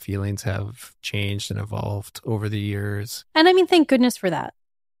recognize that my feelings have changed and evolved over the years. And I mean, thank goodness for that.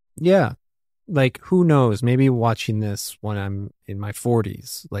 Yeah. Like, who knows? Maybe watching this when I'm in my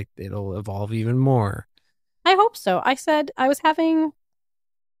 40s, like, it'll evolve even more. I hope so. I said I was having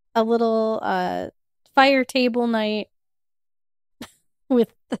a little fire table night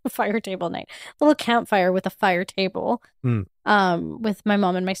with the fire table night, a little campfire with a fire table with my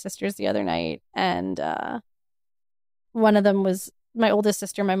mom and my sisters the other night. And one of them was my oldest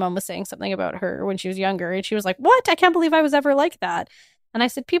sister. My mom was saying something about her when she was younger. And she was like, what? I can't believe I was ever like that. And I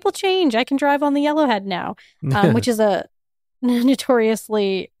said, people change. I can drive on the Yellowhead now, which is a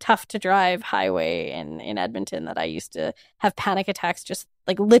notoriously tough to drive highway in Edmonton that I used to have panic attacks, just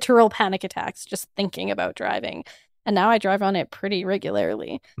like literal panic attacks, just thinking about driving. And now I drive on it pretty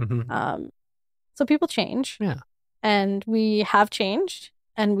regularly. Mm-hmm. So people change. Yeah. And we have changed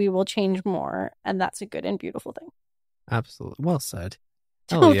and we will change more. And that's a good and beautiful thing. Absolutely. Well said.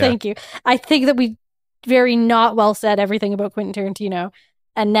 Oh, yeah. Thank you. I think that we very not well said everything about Quentin Tarantino.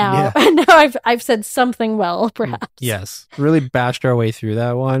 And now, I've said something well, perhaps. Yes. Really bashed our way through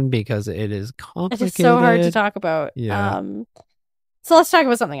that one because it is complicated. It's just so hard to talk about. Yeah. So let's talk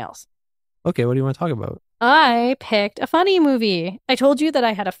about something else. Okay. What do you want to talk about? I picked a funny movie. I told you that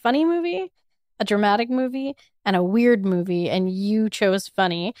I had a funny movie, a dramatic movie, and a weird movie, and you chose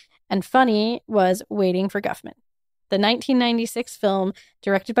funny. And funny was Waiting for Guffman, the 1996 film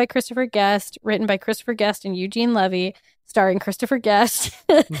directed by Christopher Guest, written by Christopher Guest and Eugene Levy, starring Christopher Guest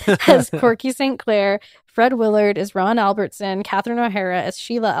as Corky St. Clair, Fred Willard as Ron Albertson, Catherine O'Hara as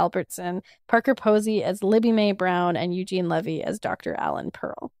Sheila Albertson, Parker Posey as Libby Mae Brown, and Eugene Levy as Dr. Alan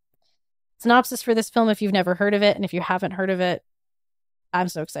Pearl. Synopsis for this film, if you've never heard of it, and if you haven't heard of it, I'm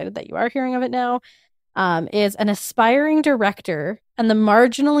so excited that you are hearing of it now, is an aspiring director and the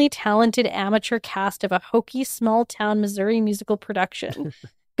marginally talented amateur cast of a hokey small-town Missouri musical production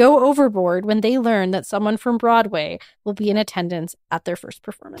go overboard when they learn that someone from Broadway will be in attendance at their first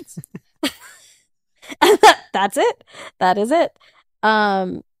performance. And that's it. That is it.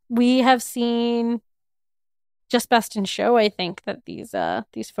 We have seen just Best in Show, I think, that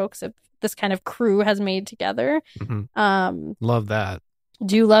these folks have, this kind of crew has made together. Mm-hmm. Love that.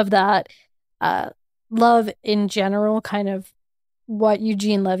 Do love that. Love in general kind of what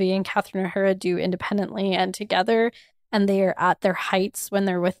Eugene Levy and Catherine O'Hara do independently and together, and they are at their heights when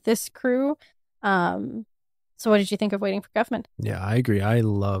they're with this crew. So what did you think of Waiting for Guffman? Yeah, I agree. I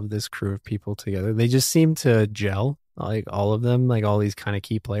love this crew of people together. They just seem to gel, like all of them, like all these kind of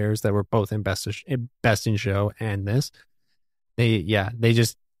key players that were both in Best in Show and this. They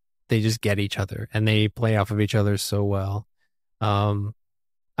just get each other and they play off of each other so well.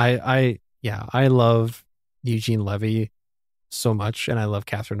 I love Eugene Levy so much, and I love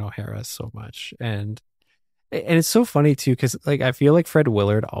Catherine O'Hara so much, and it's so funny too because like I feel like Fred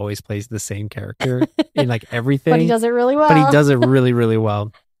Willard always plays the same character in like everything, but he does it really well. But he does it really, really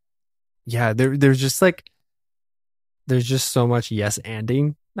well. Yeah, there's just so much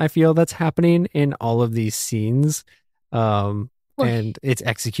yes-anding I feel that's happening in all of these scenes, and it's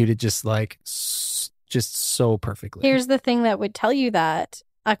executed just so perfectly. Here's the thing that would tell you that.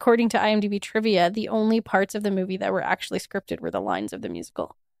 According to IMDb trivia, the only parts of the movie that were actually scripted were the lines of the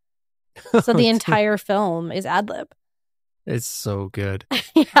musical. So the entire film is ad-lib. It's so good.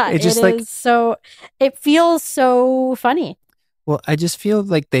 Yeah, it just is so... It feels so funny. Well, I just feel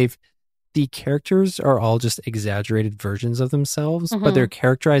like the characters are all just exaggerated versions of themselves, but they're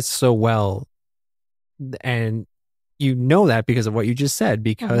characterized so well. And you know that because of what you just said,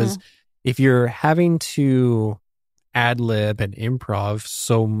 because if you're having to ad-lib and improv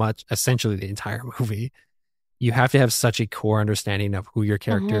so much, essentially the entire movie, you have to have such a core understanding of who your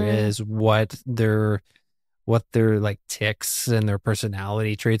character is, what their like tics and their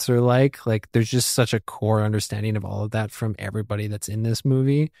personality traits are like there's just such a core understanding of all of that from everybody that's in this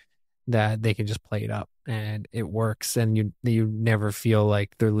movie that they can just play it up and it works, and you never feel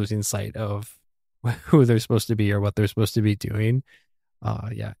like they're losing sight of who they're supposed to be or what they're supposed to be doing.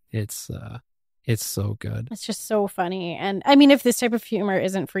 It's so good. It's just so funny. And I mean, if this type of humor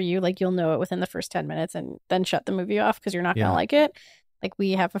isn't for you, like you'll know it within the first 10 minutes and then shut the movie off because you're not going to like it. Like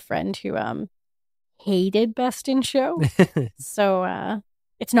we have a friend who hated Best in Show. So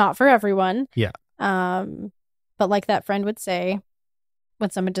it's not for everyone. Yeah. But like that friend would say, when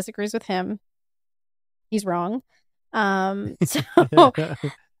someone disagrees with him, he's wrong. So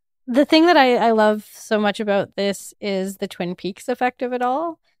the thing that I love so much about this is the Twin Peaks effect of it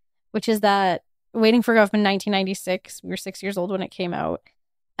all, which is that Waiting for Guffman 1996, we were 6 years old when it came out.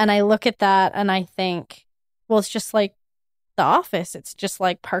 And I look at that and I think, well, it's just like The Office. It's just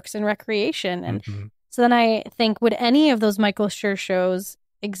like Parks and Recreation. And so then I think, would any of those Michael Schur shows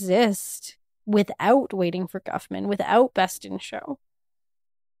exist without Waiting for Guffman, without Best in Show?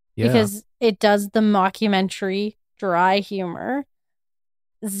 Yeah. Because it does the mockumentary, dry humor,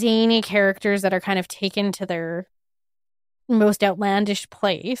 zany characters that are kind of taken to their most outlandish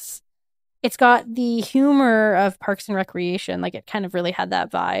place. It's got the humor of Parks and Recreation, like it kind of really had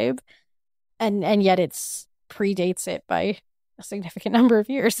that vibe, and yet it's predates it by a significant number of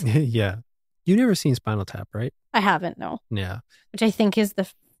years. Yeah. You've never seen Spinal Tap, right? I haven't, no. Yeah. Which I think is the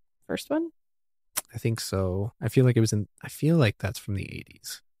first one. I think so. I feel like that's from the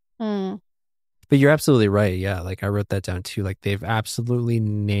 80s. Mm. But you're absolutely right. Yeah. Like I wrote that down too. Like they've absolutely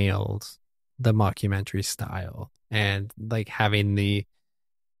nailed the mockumentary style and like having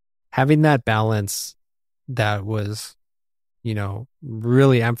that balance that was,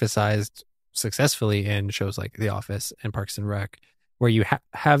 really emphasized successfully in shows like The Office and Parks and Rec, where you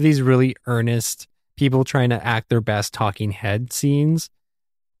have these really earnest people trying to act their best talking head scenes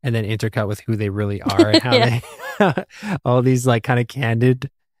and then intercut with who they really are and how they all these like kind of candid,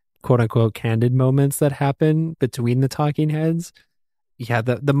 quote unquote candid moments that happen between the talking heads. Yeah,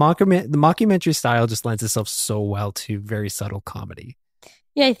 the mockumentary style just lends itself so well to very subtle comedy.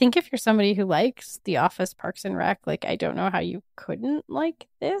 Yeah, I think if you're somebody who likes The Office, Parks and Rec, like I don't know how you couldn't like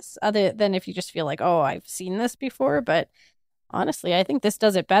this, other than if you just feel like, oh, I've seen this before. But honestly, I think this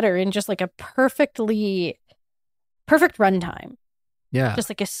does it better in just like a perfect runtime. Yeah. Just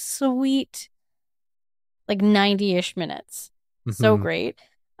like a sweet, like 90-ish minutes. So great.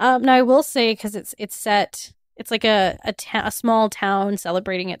 Now I will say, because it's set, it's like a small town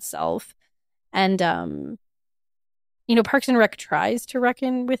celebrating itself. And, Parks and Rec tries to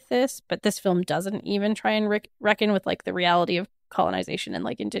reckon with this, but this film doesn't even try and reckon with like the reality of colonization and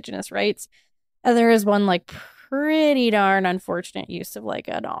like Indigenous rights. And there is one like pretty darn unfortunate use of like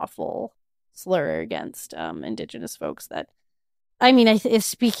an awful slur against Indigenous folks that, I mean, is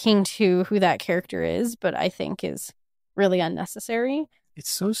speaking to who that character is, but I think is really unnecessary. It's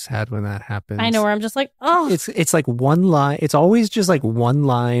so sad when that happens. I know, where I'm just like, oh. It's like one line. It's always just like one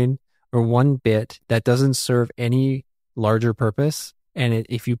line or one bit that doesn't serve any larger purpose. And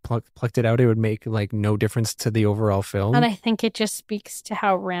if you plucked it out, it would make like no difference to the overall film. And I think it just speaks to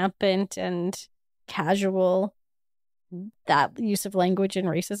how rampant and casual that use of language and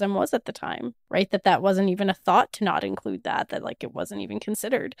racism was at the time, right? That wasn't even a thought to not include that like it wasn't even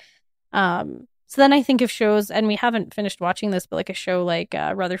considered. So then I think of shows, and we haven't finished watching this, but like a show like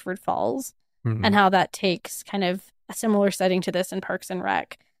Rutherford Falls, and how that takes kind of a similar setting to this in Parks and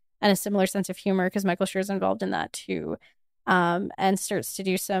Rec, and a similar sense of humor, because Michael Schur is involved in that too, and starts to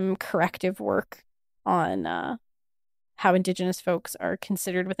do some corrective work on how Indigenous folks are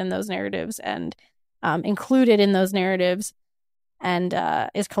considered within those narratives and included in those narratives, and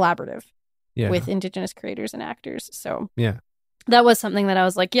is collaborative with Indigenous creators and actors. So that was something that I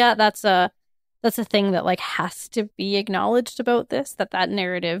was like, yeah, that's a thing that like has to be acknowledged about this, that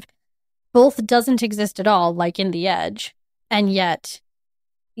narrative both doesn't exist at all, like in The Edge, and yet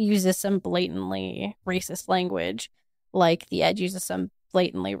uses some blatantly racist language, like The Edge uses some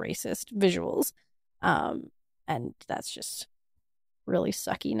blatantly racist visuals. And that's just really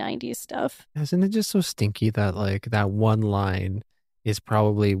sucky 90s stuff. Isn't it just so stinky that like that one line is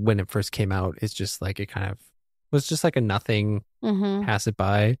probably, when it first came out, it's just like it kind of was just like a nothing, pass it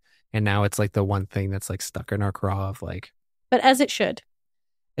by. And now it's like the one thing that's like stuck in our craw of like. But as it should.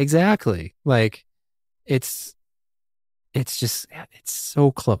 Exactly. Like it's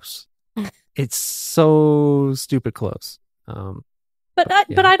so close. It's so stupid close. But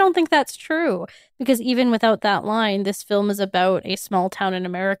I don't think that's true, because even without that line, this film is about a small town in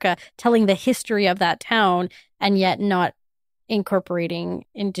America telling the history of that town and yet not incorporating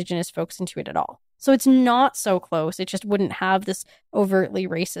Indigenous folks into it at all. So it's not so close. It just wouldn't have this overtly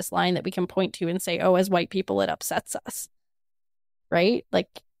racist line that we can point to and say, oh, as white people, it upsets us. Right?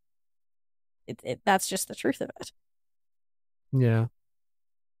 Like, that's just the truth of it. Yeah.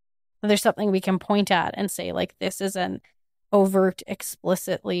 There's something we can point at and say, like, this is an overt,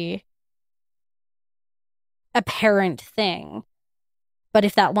 explicitly apparent thing. But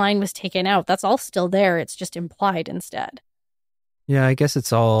if that line was taken out, that's all still there. It's just implied instead. Yeah, I guess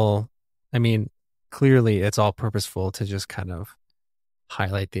it's all, I mean, clearly it's all purposeful to just kind of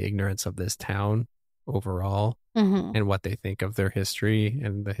highlight the ignorance of this town overall and what they think of their history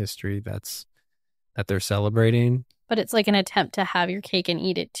and the history that they're celebrating. but it's like an attempt to have your cake and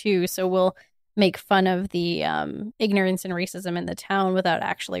eat it too. So we'll make fun of the ignorance and racism in the town without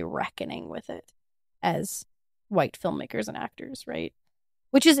actually reckoning with it as white filmmakers and actors, right?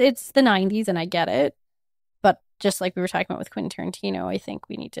 Which is, it's the 90s and I get it. But just like we were talking about with Quentin Tarantino, I think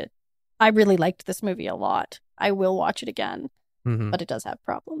we need to, I really liked this movie a lot. I will watch it again, but it does have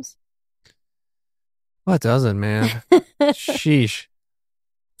problems. What doesn't, man? Sheesh.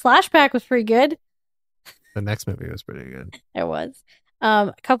 Flashback was pretty good. The next movie was pretty good. It was.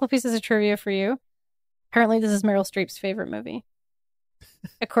 A couple pieces of trivia for you. Apparently, this is Meryl Streep's favorite movie,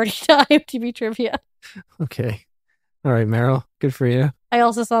 according to IMDb trivia. Okay. All right, Meryl. Good for you. I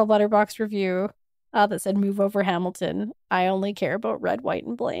also saw a Letterboxd review that said, "Move over Hamilton. I only care about Red, White,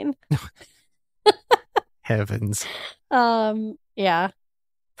 and Blaine." Heavens. Yeah.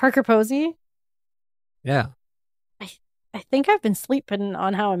 Parker Posey. Yeah. I think I've been sleeping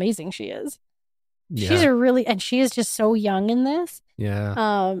on how amazing she is. Yeah. She's a really, and she is just so young in this.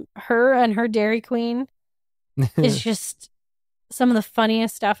 Yeah. Her and her Dairy Queen is just some of the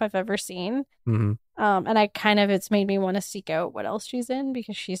funniest stuff I've ever seen. Mm-hmm. And I kind of, it's made me want to seek out what else she's in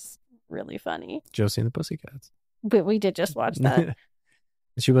because she's really funny. Josie and the Pussycats. But we did just watch that.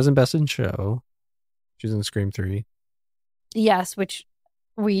 She wasn't Best in Show. She was in Scream 3. Yes, which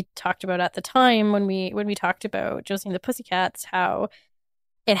we talked about at the time when we talked about Josie and the Pussycats, how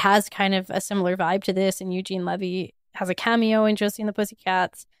it has kind of a similar vibe to this, and Eugene Levy has a cameo in Josie and the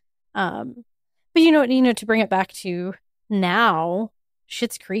Pussycats. But you know, to bring it back to now,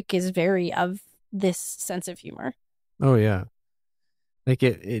 Schitt's Creek is very of this sense of humor. Oh yeah, like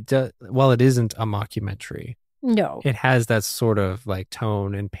it does. While it isn't a mockumentary, no, it has that sort of like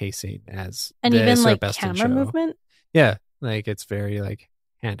tone and pacing as and this even or like Best in camera Show. movement. Yeah, like it's very like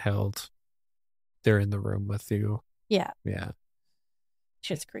handheld. They're in the room with you. Yeah.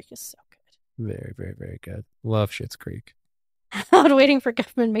 Schitt's Creek is so good. Very, very, very good. Love Schitt's Creek. How would Waiting for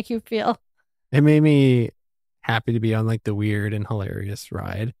Guffman make you feel? It made me happy to be on like the weird and hilarious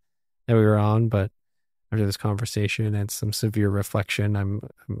ride that we were on, but after this conversation and some severe reflection, I'm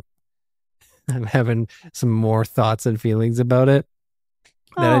having some more thoughts and feelings about it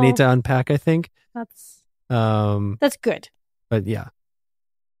that I need to unpack, I think. That's good. But yeah.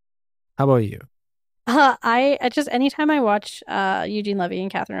 How about you? I just, anytime I watch Eugene Levy and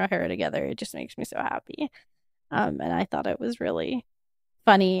Catherine O'Hara together, it just makes me so happy. And I thought it was really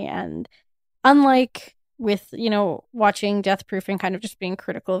funny, and unlike with, watching Death Proof and kind of just being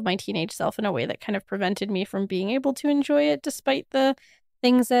critical of my teenage self in a way that kind of prevented me from being able to enjoy it despite the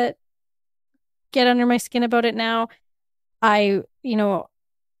things that get under my skin about it now. I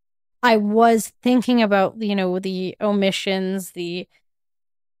was thinking about, the omissions, the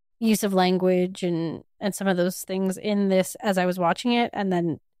use of language and some of those things in this as I was watching it, and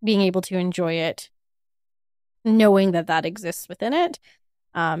then being able to enjoy it knowing that exists within it.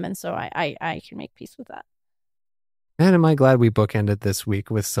 And so I can make peace with that. Man, am I glad we bookended this week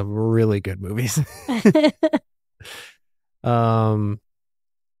with some really good movies.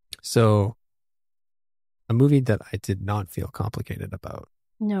 So a movie that I did not feel complicated about.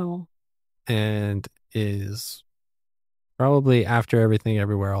 No. And is probably After Everything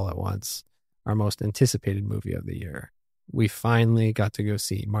Everywhere All at Once, our most anticipated movie of the year. We finally got to go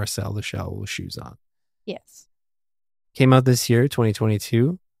see Marcel the Shell with Shoes On. Yes. Came out this year,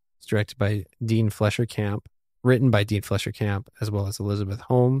 2022. It's directed by Dean Flesher-Camp, written by Dean Flesher-Camp, as well as Elizabeth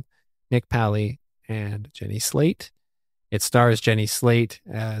Holm, Nick Pally, and Jenny Slate. It stars Jenny Slate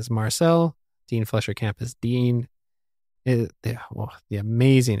as Marcel, Dean Flesher-Camp as Dean, the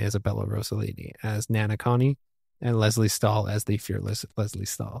amazing Isabella Rossellini as Nana Connie, and Leslie Stahl as the fearless Leslie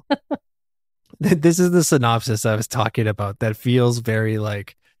Stahl. This is the synopsis I was talking about that feels very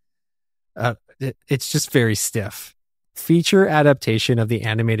like, it's just very stiff. Feature adaptation of the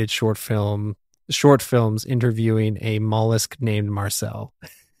animated short films interviewing a mollusk named Marcel.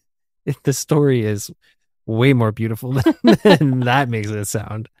 The story is way more beautiful than that makes it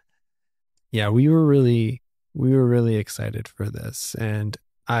sound. Yeah, we were really excited for this, and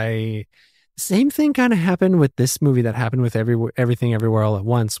same thing kind of happened with this movie that happened with Everything Everywhere All at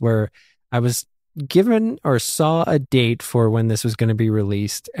Once, where I was given or saw a date for when this was going to be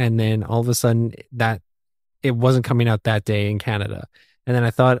released, and then all of a sudden that it wasn't coming out that day in Canada. And then I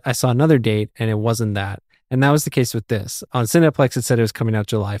thought I saw another date and it wasn't that. And that was the case with this. On Cineplex, it said it was coming out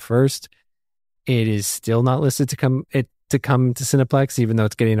July 1st. It is still not listed to come to Cineplex, even though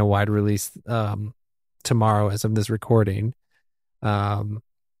it's getting a wide release tomorrow as of this recording.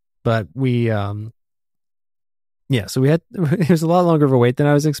 But we, so we had, it was a lot longer of a wait than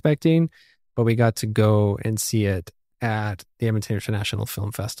I was expecting, but we got to go and see it at the Edmonton International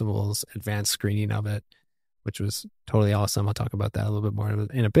Film Festival's advanced screening of it. which was totally awesome. I'll talk about that a little bit more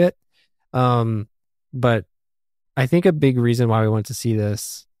in a bit. But I think a big reason why we went to see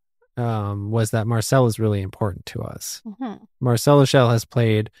this was that Marcel is really important to us. Mm-hmm. Marcel Lachelle has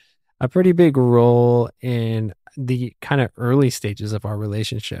played a pretty big role in the kind of early stages of our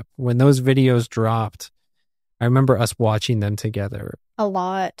relationship. When those videos dropped, I remember us watching them together A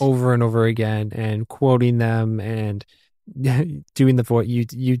lot. over and over again and quoting them and doing the voice.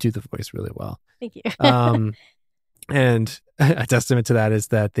 You do the voice really well. Thank you. And a testament to that is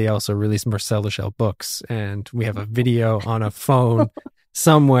that they also released Marcel Lachelle books, and we have a video on a phone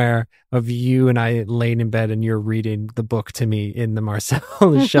somewhere of you and I laying in bed and you're reading the book to me in the Marcel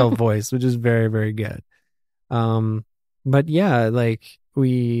Lachelle voice, which is very, very good. But yeah, like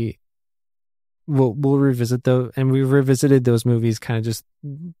we'll revisit those, and we've revisited those movies kind of just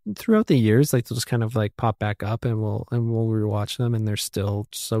throughout the years. Like they'll just kind of like pop back up, and we'll rewatch them, and they're still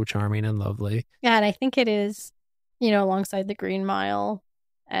so charming and lovely. Yeah, and I think it is, alongside The Green Mile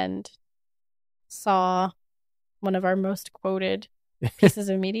and Saw, one of our most quoted pieces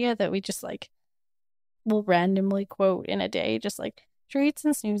of media that we just like will randomly quote in a day, just like treats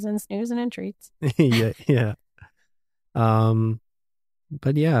and snoozing and treats. yeah.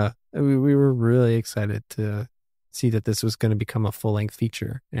 But yeah, we were really excited to see that this was going to become a full-length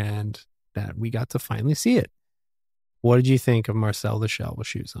feature and that we got to finally see it. What did you think of Marcel Lachelle with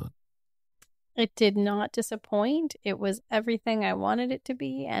shoes on? It did not disappoint. It was everything I wanted it to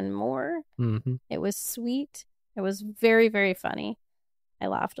be and more. Mm-hmm. It was sweet. It was very, very funny. I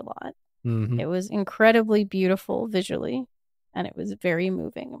laughed a lot. Mm-hmm. It was incredibly beautiful visually, and it was very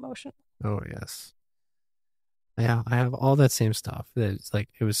moving emotionally. Oh, yes. Yeah, I have all that same stuff. It's like,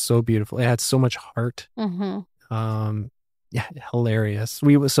 it was so beautiful. It had so much heart. Mm-hmm. Yeah, hilarious.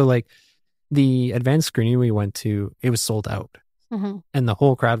 So like the advanced screening we went to, it was sold out. Mm-hmm. And the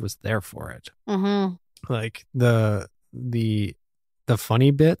whole crowd was there for it. Mm-hmm. Like the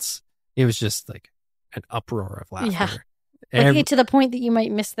funny bits, it was just like an uproar of laughter. Yeah. Like, to the point that you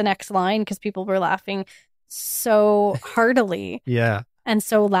might miss the next line because people were laughing so heartily. Yeah. And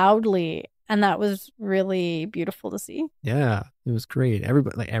so loudly. And that was really beautiful to see. Yeah, it was great.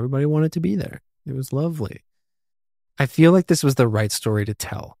 Everybody wanted to be there. It was lovely. I feel like this was the right story to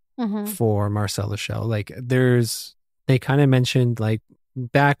tell for Marcel Lachelle. Like they kind of mentioned like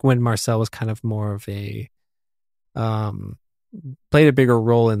back when Marcel was kind of more of a, played a bigger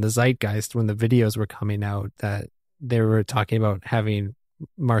role in the zeitgeist when the videos were coming out, that they were talking about having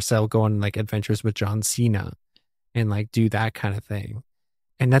Marcel go on like adventures with John Cena and like do that kind of thing.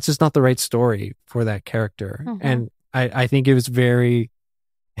 And that's just not the right story for that character. Mm-hmm. And I think it was I'm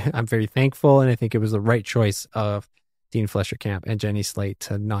very thankful. And I think it was the right choice of Dean Fleischer-Camp and Jenny Slate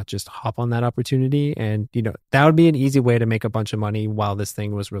to not just hop on that opportunity. And, that would be an easy way to make a bunch of money while this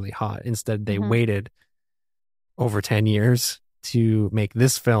thing was really hot. Instead, they waited over 10 years to make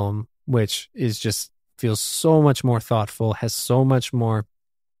this film, which is just feels so much more thoughtful, has so much more,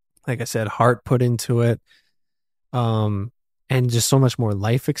 like I said, heart put into it. And just so much more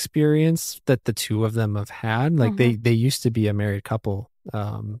life experience that the two of them have had. Like they used to be a married couple,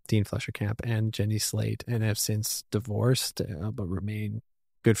 Dean Fleischer-Camp and Jenny Slate, and have since divorced, but remain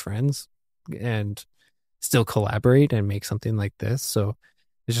good friends and still collaborate and make something like this. So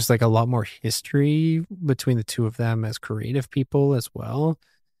there's just like a lot more history between the two of them as creative people as well.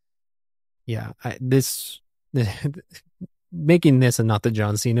 Yeah, making this and not the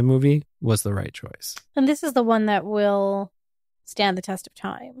John Cena movie was the right choice. And this is the one that will stand the test of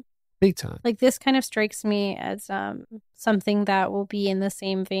time. Big time. Like this kind of strikes me as something that will be in the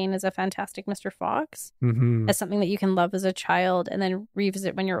same vein as a Fantastic Mr. Fox, as something that you can love as a child and then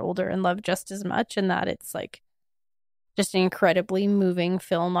revisit when you're older and love just as much, and that it's like just an incredibly moving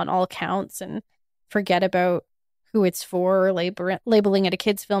film on all counts, and forget about who it's for or labeling it a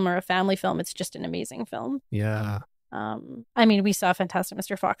kid's film or a family film. It's just an amazing film. Yeah. I mean, we saw Fantastic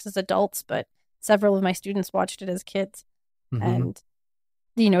Mr. Fox as adults, but several of my students watched it as kids. And,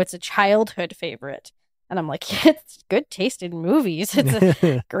 it's a childhood favorite. And I'm like, it's good taste in movies. It's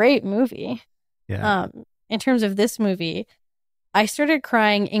a great movie. Yeah. In terms of this movie, I started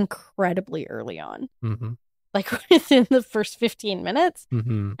crying incredibly early on. Like within the first 15 minutes.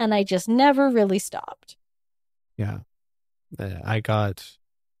 And I just never really stopped. Yeah. I got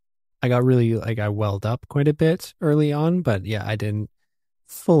really, like, I welled up quite a bit early on, but yeah, I didn't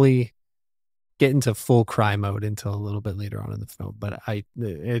fully get into full cry mode until a little bit later on in the film. But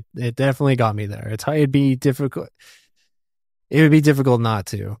it definitely got me there. It'd be difficult. It would be difficult not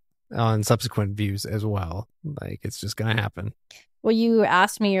to on subsequent views as well. Like, it's just gonna happen. Well, you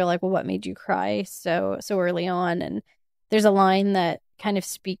asked me, you're like, well, what made you cry so early on? And there's a line that kind of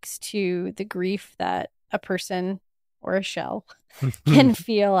speaks to the grief that a person or a shell can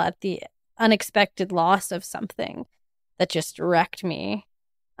feel at the unexpected loss of something that just wrecked me.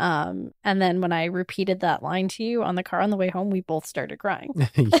 And then when I repeated that line to you on the car on the way home, we both started crying.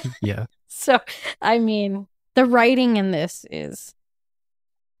 Yeah. So, I mean, the writing in this is,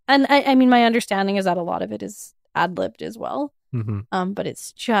 and I mean, my understanding is that a lot of it is ad-libbed as well. But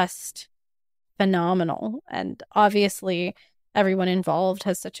it's just phenomenal. And obviously everyone involved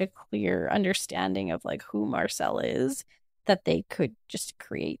has such a clear understanding of like who Marcel is that they could just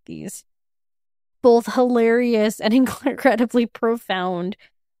create these both hilarious and incredibly profound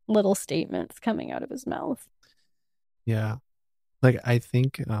little statements coming out of his mouth. Yeah. Like I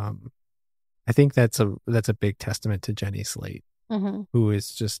think that's a big testament to Jenny Slate, who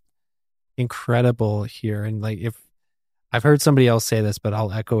is just incredible here. And like, if I've heard somebody else say this, but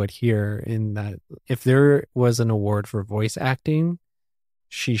I'll echo it here, in that if there was an award for voice acting,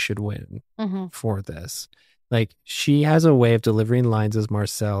 she should win for this. Like, she has a way of delivering lines as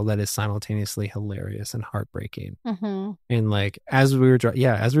Marcel that is simultaneously hilarious and heartbreaking. And like, as we were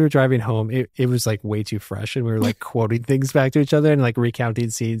driving home, it was like way too fresh, and we were like quoting things back to each other and like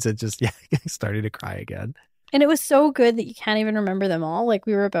recounting scenes, and just starting to cry again. And it was so good that you can't even remember them all. Like,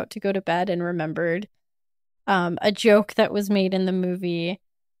 we were about to go to bed and remembered a joke that was made in the movie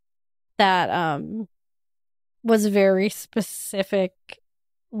that was very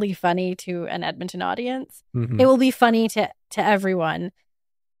specifically funny to an Edmonton audience. It will be funny to everyone,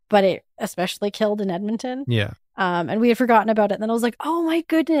 but it especially killed in Edmonton. Yeah. And we had forgotten about it. And then I was like, oh my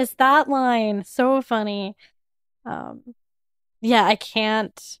goodness, that line, so funny. Yeah, I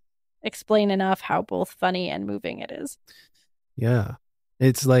can't explain enough how both funny and moving it is. Yeah.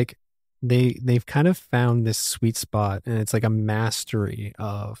 It's like they've kind of found this sweet spot, and it's like a mastery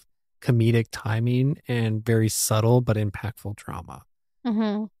of comedic timing and very subtle but impactful drama.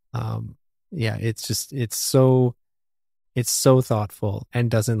 Yeah, it's so thoughtful and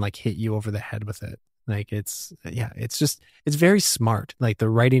doesn't like hit you over the head with it. Like, it's very smart. Like, the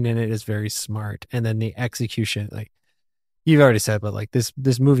writing in it is very smart, and then the execution, like you've already said, but like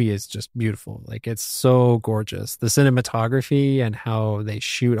this movie is just beautiful. Like, it's so gorgeous. The cinematography and how they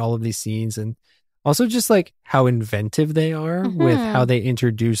shoot all of these scenes, and also just like how inventive they are with how they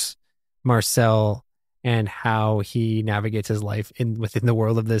introduce Marcel and how he navigates his life within the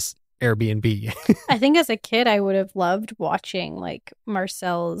world of this Airbnb. I think as a kid, I would have loved watching like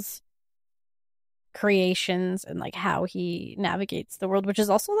Marcel's creations and like how he navigates the world, which is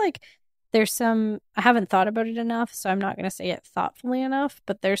also like, there's some, I haven't thought about it enough, so I'm not going to say it thoughtfully enough,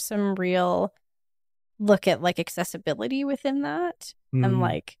 but there's some real look at like accessibility within that and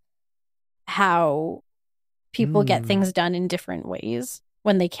like how people get things done in different ways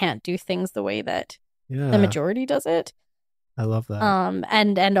when they can't do things the way that the majority does it. I love that.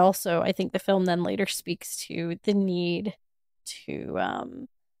 And also I think the film then later speaks to the need to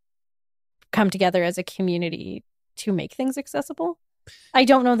come together as a community to make things accessible. I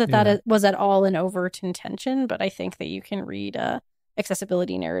don't know that was at all an overt intention, but I think that you can read a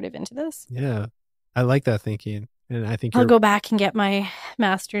accessibility narrative into this. Yeah, I like that thinking. And I think I'll go back and get my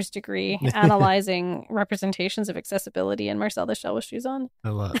master's degree analyzing representations of accessibility in Marcel the Shell with Shoes On. I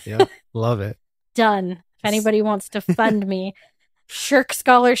love it. Done. If anybody wants to fund me, Shirk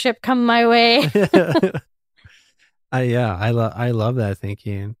scholarship come my way. I love that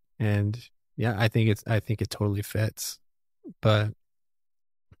thinking, and yeah, I think it totally fits. But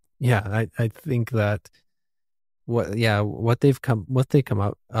yeah, I think that what they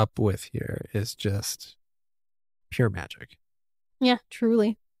come up with here is just pure magic. Yeah,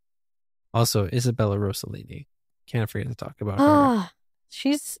 truly. Also, Isabella Rossellini. Can't forget to talk about her.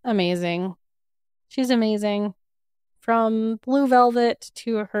 She's amazing. She's amazing. From Blue Velvet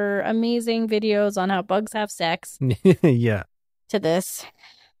to her amazing videos on how bugs have sex. Yeah. To this.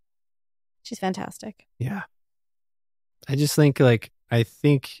 She's fantastic. Yeah. I just think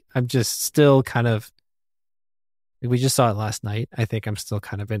I'm just still kind of, we just saw it last night. I think I'm still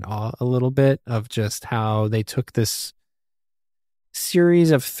kind of in awe a little bit of just how they took this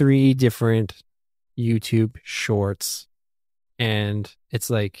series of 3 different YouTube shorts, and it's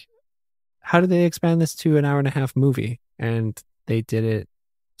like, how did they expand this to an 1.5-hour movie? And they did it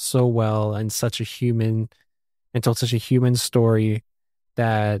so well, and told such a human story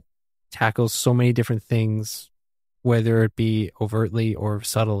that tackles so many different things, whether it be overtly or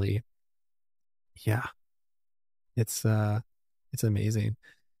subtly. Yeah. It's amazing.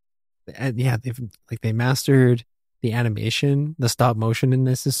 And yeah, they mastered the animation. The stop motion in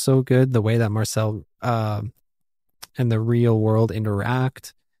this is so good. The way that Marcel and the real world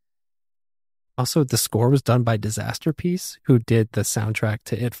interact. Also, the score was done by Disaster Piece, who did the soundtrack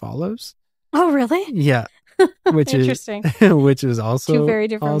to It Follows. Oh, really? Yeah, which is Interesting. which is also Two very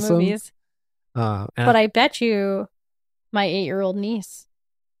different awesome. movies. And But I bet you my 8-year-old niece,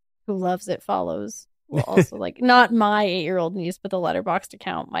 who loves It Follows, will also like, not my 8-year-old niece, but the Letterboxd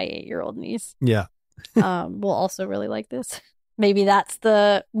account, my 8-year-old niece, yeah, will also really like this. Maybe that's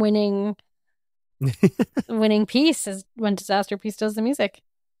the winning piece, is when Disasterpiece does the music.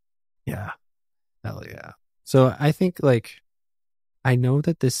 yeah, hell yeah. So I think like I know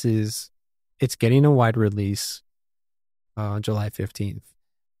that it's getting a wide release July 15th,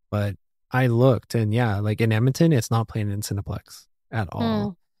 but I looked and yeah, like in Edmonton, it's not playing in Cineplex at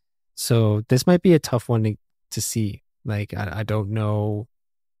all. So this might be a tough one to see. Like, I don't know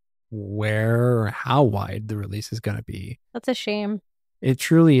where or how wide the release is going to be. That's a shame. It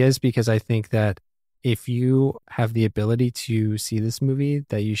truly is, because I think that if you have the ability to see this movie,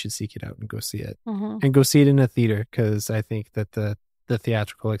 that you should seek it out and go see it. And go see it in a theater, because I think that the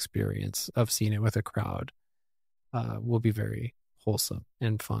theatrical experience of seeing it with a crowd will be very wholesome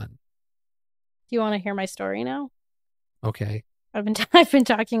and fun. Do you want to hear my story now? Okay. I've been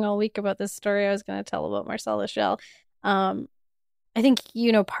talking all week about this story I was going to tell about Marcel Lachelle. I think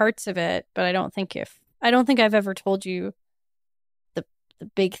you know parts of it, but I don't think I've ever told you the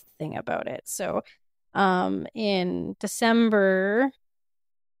big thing about it. So, in December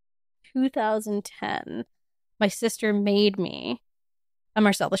 2010, my sister made me a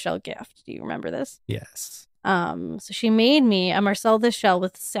Marcel Lachelle gift. Do you remember this? Yes. So she made me a Marcel Lachelle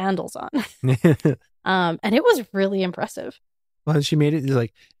with sandals on. And it was really impressive. Well, she made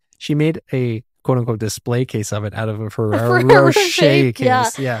a quote unquote display case of it out of a Ferrero Rocher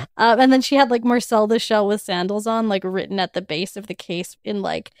case. Yeah. And then she had like Marcel Lachelle with sandals on, like written at the base of the case in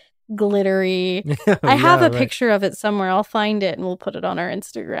like glittery. I have a picture of it somewhere. I'll find it and we'll put it on our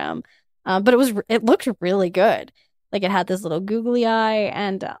Instagram. But it looked really good. Like it had this little googly eye,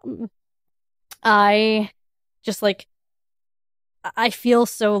 and I just like, I feel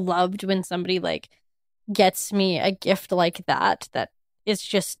so loved when somebody like gets me a gift like that is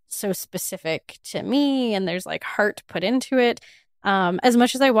just so specific to me, and there's like heart put into it. As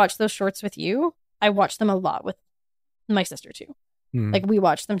much as I watch those shorts with you, I watch them a lot with my sister too. Like we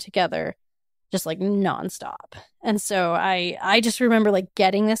watch them together just like nonstop. And so I just remember like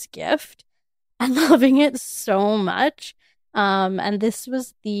getting this gift and loving it so much. And this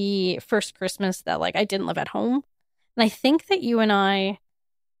was the first Christmas that like I didn't live at home. And I think that you and I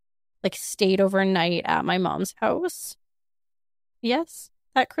like stayed overnight at my mom's house. Yes,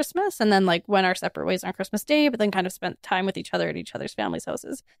 that Christmas. And then like went our separate ways on Christmas Day, but then kind of spent time with each other at each other's families'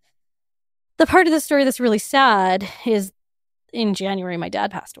 houses. The part of the story that's really sad is in January, my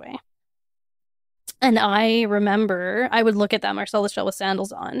dad passed away. And I remember I would look at that Marcel Lachelle with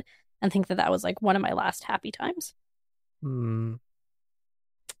sandals on and think that was like one of my last happy times.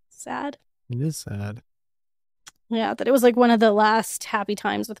 Sad. It is sad. Yeah, that it was like one of the last happy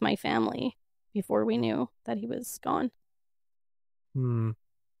times with my family before we knew that he was gone. And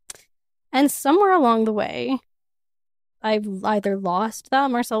somewhere along the way, I've either lost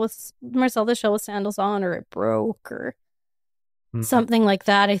that Marcel Lachelle with sandals on, or it broke, or something like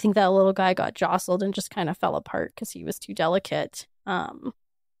that. I think that little guy got jostled and just kind of fell apart because he was too delicate.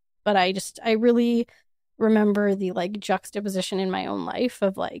 But I really remember the like juxtaposition in my own life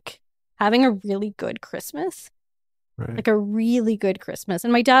of like having a really good Christmas. Right. Like a really good Christmas.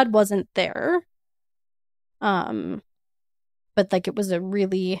 And my dad wasn't there. But like it was a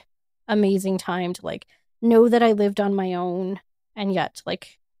really amazing time to like know that I lived on my own and yet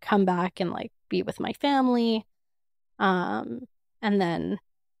like come back and like be with my family. And then,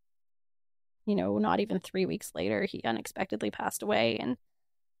 you know, not even 3 weeks later, he unexpectedly passed away. And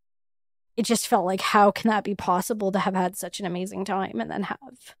it just felt like, how can that be possible to have had such an amazing time and then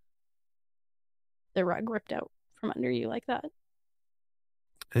have the rug ripped out from under you like that?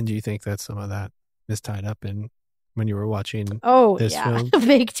 And do you think that some of that is tied up in when you were watching this film?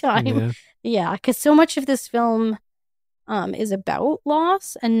 Big time. Yeah, because so much of this film is about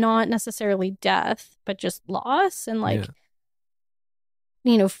loss and not necessarily death, but just loss and like,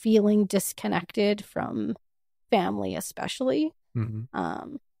 you know, feeling disconnected from family especially.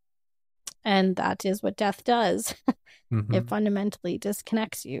 And that is what death does. It fundamentally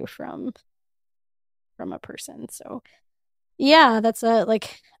disconnects you from a person. So yeah, that's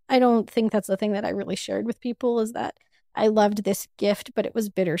I don't think that's the thing that I really shared with people, is that I loved this gift, but it was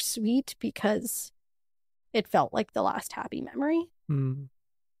bittersweet because it felt like the last happy memory. I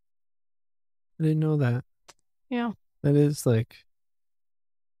didn't know that. Yeah. It is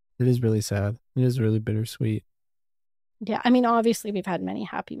really sad. It is really bittersweet. Yeah, I mean, obviously we've had many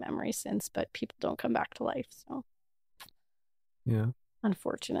happy memories since, but people don't come back to life, so. Yeah.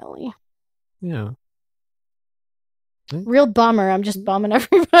 Unfortunately. Yeah. Real bummer. I'm just bumming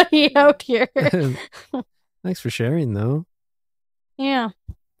everybody out here. Thanks for sharing, though. Yeah.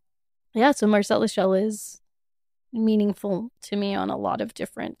 Yeah, so Marcel Shell is meaningful to me on a lot of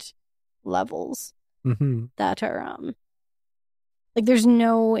different levels that are like there's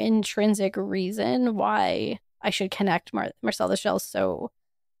no intrinsic reason why I should connect Marcel Shell so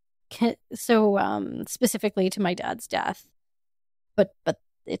specifically to my dad's death. But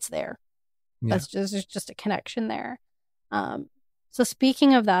it's there. Yeah. There's just a connection there. So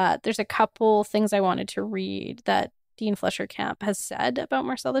speaking of that, there's a couple things I wanted to read that Dean Fleischer Camp has said about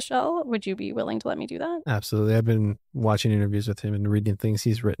Marcel Shell. Would you be willing to let me do that? Absolutely. I've been watching interviews with him and reading things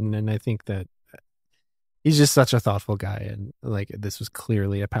he's written, and I think that he's just such a thoughtful guy, and like this was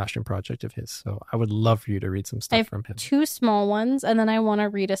clearly a passion project of his. So I would love for you to read some stuff from him. 2 small ones, and then I want to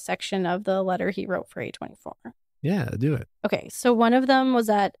read a section of the letter he wrote for A24. Yeah, do it. Okay, so one of them was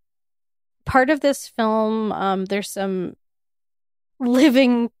that part of this film, there's some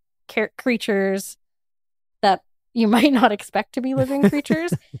living creatures that you might not expect to be living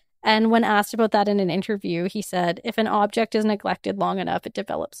creatures. And when asked about that in an interview, he said, if an object is neglected long enough, it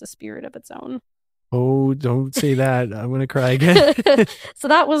develops a spirit of its own. Oh, don't say that. I'm going to cry again. So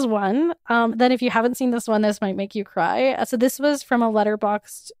that was one. Then if you haven't seen this one, this might make you cry. So this was from a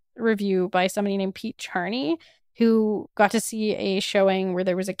Letterboxd review by somebody named Pete Charney, who got to see a showing where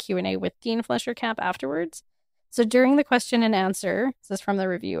there was a Q&A with Dean Fleischer Camp afterwards. So during the question and answer, this is from the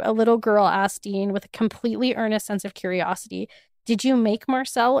review, a little girl asked Dean with a completely earnest sense of curiosity, "Did you make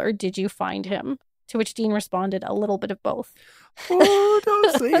Marcel or did you find him?" To which Dean responded, "A little bit of both." Oh,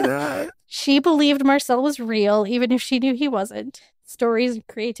 don't say that. She believed Marcel was real, even if she knew he wasn't. Stories and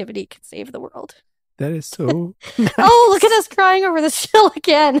creativity could save the world. That is so... Oh, look at us crying over this show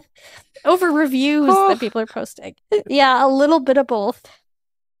again. Over reviews that people are posting. Yeah, a little bit of both.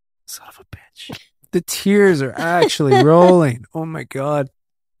 Son of a bitch. The tears are actually rolling. Oh my God.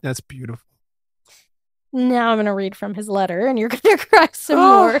 That's beautiful. Now I'm going to read from his letter and you're going to cry some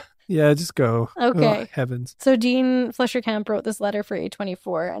more. Yeah, just go. Okay. Oh, heavens. So Dean Fleischer Camp wrote this letter for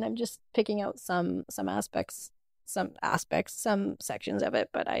A24, and I'm just picking out some sections of it,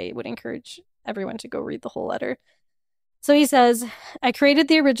 but I would encourage everyone to go read the whole letter. So he says, I created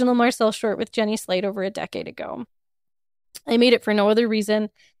the original Marcel short with Jenny Slate over a decade ago. I made it for no other reason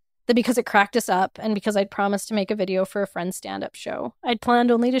than because it cracked us up and because I'd promised to make a video for a friend's stand-up show. I'd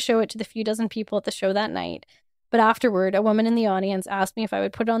planned only to show it to the few dozen people at the show that night, but afterward, a woman in the audience asked me if I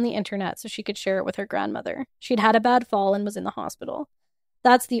would put it on the internet so she could share it with her grandmother. She'd had a bad fall and was in the hospital.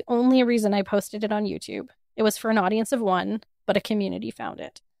 That's the only reason I posted it on YouTube. It was for an audience of one, but a community found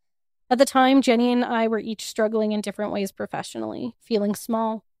it. At the time, Jenny and I were each struggling in different ways professionally, feeling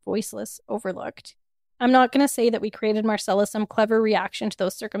small, voiceless, overlooked. I'm not going to say that we created Marcel as some clever reaction to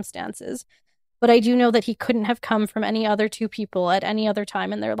those circumstances, but I do know that he couldn't have come from any other 2 people at any other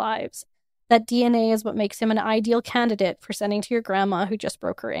time in their lives. That DNA is what makes him an ideal candidate for sending to your grandma who just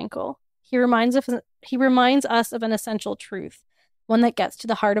broke her ankle. He reminds us of an essential truth, one that gets to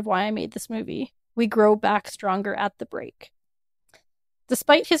the heart of why I made this movie. We grow back stronger at the break.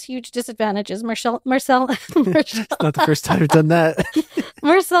 Despite his huge disadvantages, Marcel It's not the first time we've done that.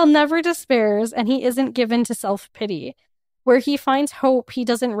 Marcel never despairs, and he isn't given to self-pity. Where he finds hope, he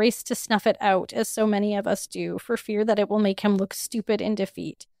doesn't race to snuff it out, as so many of us do, for fear that it will make him look stupid in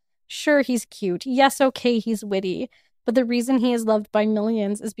defeat. Sure, he's cute. Yes, okay, he's witty. But the reason he is loved by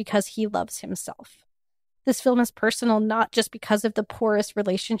millions is because he loves himself. This film is personal not just because of the porous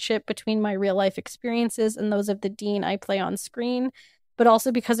relationship between my real-life experiences and those of the Dean I play on screen, but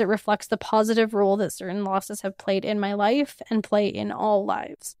also because it reflects the positive role that certain losses have played in my life and play in all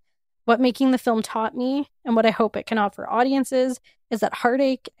lives. What making the film taught me, and what I hope it can offer audiences, is that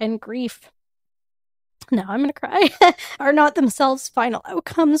heartache and grief, now I'm going to cry, are not themselves final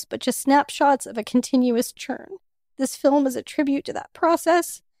outcomes, but just snapshots of a continuous churn. This film is a tribute to that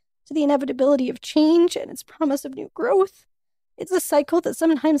process, to the inevitability of change and its promise of new growth. It's a cycle that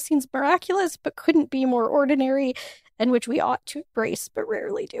sometimes seems miraculous, but couldn't be more ordinary, and which we ought to embrace, but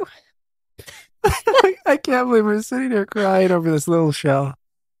rarely do. I can't believe we're sitting there crying over this little shell.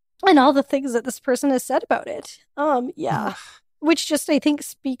 And all the things that this person has said about it. Yeah. Which just, I think,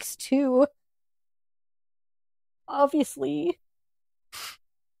 speaks to, obviously,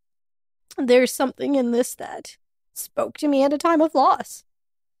 there's something in this that spoke to me at a time of loss.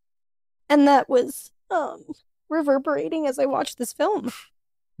 And that was reverberating as I watched this film.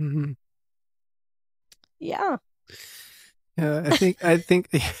 Mm-hmm. Yeah. Yeah, I think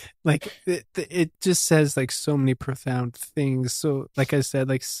like it just says like so many profound things. So like I said,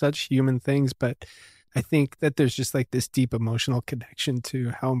 like such human things, but I think that there's just like this deep emotional connection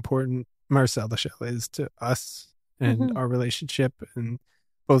to how important Marcel the Shell is to us and our relationship, and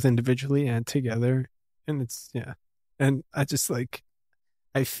both individually and together. And it's, yeah. And I just like,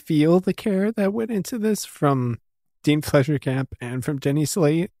 I feel the care that went into this from Dean Fleischerkamp and from Jenny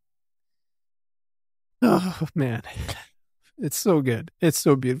Slate. Oh, man. It's so good. It's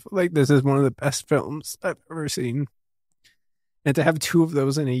so beautiful. Like, this is one of the best films I've ever seen. And to have two of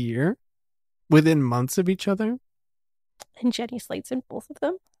those in a year, within months of each other. And Jenny Slate's in both of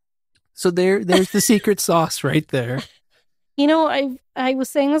them. So there's the secret sauce right there. You know, I was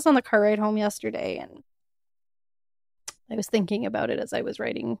saying this on the car ride home yesterday, and I was thinking about it as I was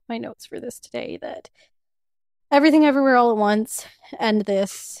writing my notes for this today, that Everything Everywhere All at Once and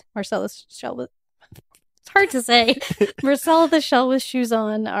this Marcel the Shell with, it's hard to say, Marcel the Shell with Shoes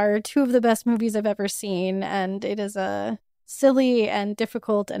On are two of the best movies I've ever seen, and it is a silly and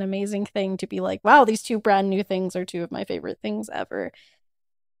difficult and amazing thing to be like, wow, these two brand new things are two of my favorite things ever.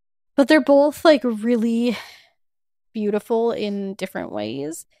 But they're both like really beautiful in different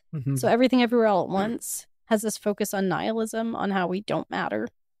ways. Mm-hmm. So Everything Everywhere All at Once has this focus on nihilism, on how we don't matter,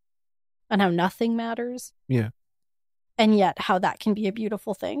 on how nothing matters. Yeah. And yet how that can be a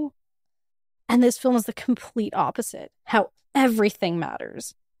beautiful thing. And this film is the complete opposite. How everything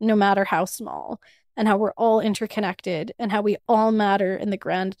matters, no matter how small, and how we're all interconnected, and how we all matter in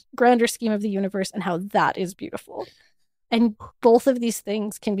the grander scheme of the universe, and how that is beautiful. And both of these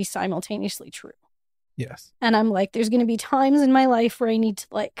things can be simultaneously true. Yes. And I'm like, there's going to be times in my life where I need to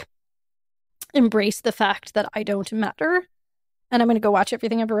like embrace the fact that I don't matter. And I'm going to go watch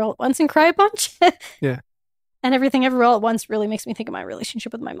Everything Everywhere All at Once and cry a bunch. Yeah. And Everything Everywhere All at Once really makes me think of my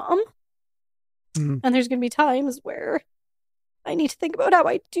relationship with my mom. Mm-hmm. And there's going to be times where I need to think about how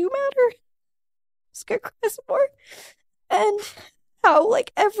I do matter. Just gonna cry some more. And how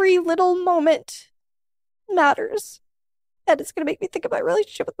like every little moment matters. And it's going to make me think of my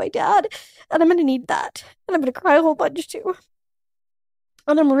relationship with my dad. And I'm going to need that. And I'm going to cry a whole bunch too.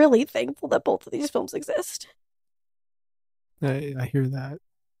 And I'm really thankful that both of these films exist. I hear that.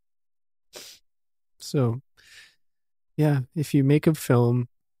 So, yeah, if you make a film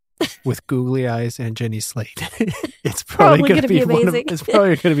with googly eyes and Jenny Slate, it's probably going to be amazing. It's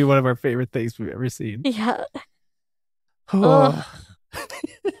probably going to be one of our favorite things we've ever seen. Yeah. Oh.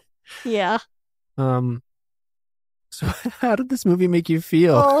 Yeah. So how did this movie make you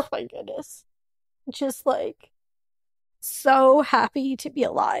feel? Oh my goodness. Just like so happy to be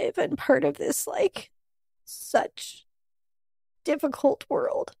alive and part of this like such difficult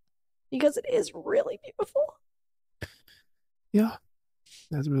world, because it is really beautiful. Yeah.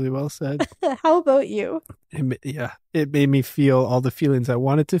 That's really well said. How about you? It made me feel all the feelings I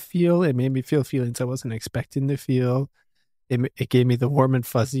wanted to feel. It made me feel feelings I wasn't expecting to feel. It gave me the warm and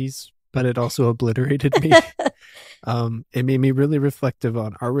fuzzies, but it also obliterated me. It made me really reflective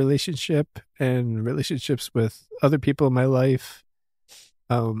on our relationship and relationships with other people in my life.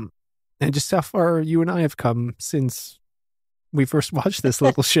 And just how far you and I have come since we first watched this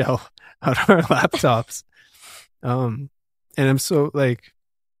little show on our laptops. And I'm so like,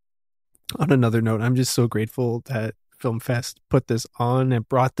 on another note, I'm just so grateful that Film Fest put this on and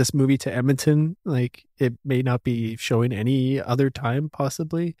brought this movie to Edmonton. Like, it may not be showing any other time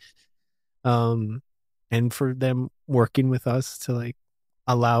possibly. And for them working with us to like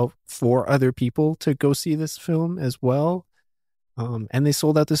allow for other people to go see this film as well. And they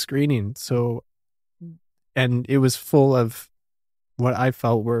sold out the screening. So, and it was full of what I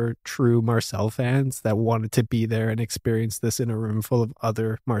felt were true Marcel fans that wanted to be there and experience this in a room full of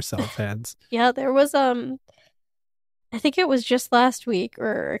other Marcel fans. Yeah, there was I think it was just last week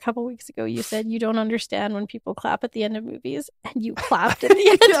or a couple weeks ago, you said you don't understand when people clap at the end of movies, and you clapped at the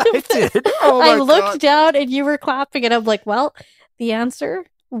end Yeah, of I it. did. Oh my I looked God. down and you were clapping, and I'm like, well, the answer,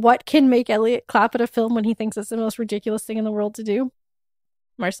 what can make Elliot clap at a film when he thinks it's the most ridiculous thing in the world to do?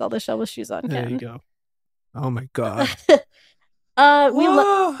 Marcel the Shell with Shoes On There can. you go. Oh my God.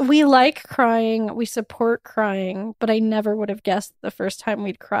 We like crying, we support crying, but I never would have guessed the first time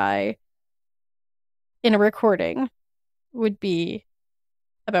we'd cry in a recording would be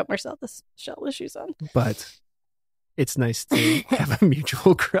about Marcel the Shell with Shoes On. But it's nice to have a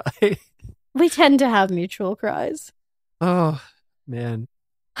mutual cry. We tend to have mutual cries. Oh, man.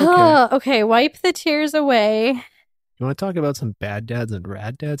 Okay, wipe the tears away. You want to talk about some bad dads and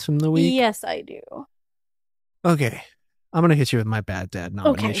rad dads from the week? Yes, I do. Okay. I'm going to hit you with my bad dad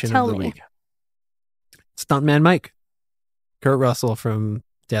nomination tell of the me. week. Stuntman Mike. Kurt Russell from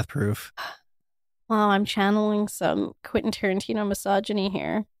Death Proof. Well, I'm channeling some Quentin Tarantino misogyny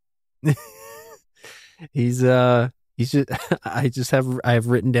here. He's just, I have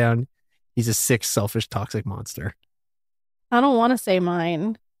written down, he's a sick, selfish, toxic monster. I don't want to say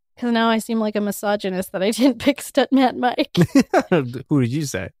mine, Because now I seem like a misogynist that I didn't pick Stuntman Mike. Who did you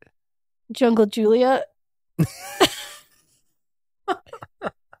say? Jungle Julia.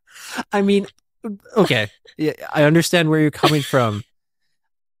 I mean, okay. Yeah, I understand where you're coming from.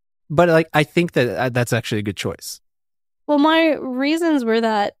 But like, I think that that's actually a good choice. Well, my reasons were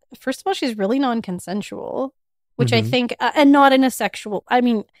that, first of all, she's really non-consensual, which I think, and not in a sexual, I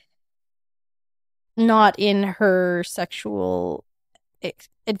mean, not in her sexual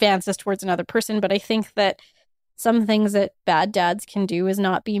advances towards another person, but I think that some things that bad dads can do is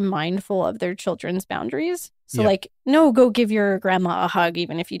not be mindful of their children's boundaries. So like, no, go give your grandma a hug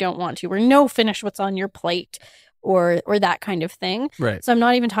even if you don't want to, or no, finish what's on your plate, or that kind of thing. Right. So I'm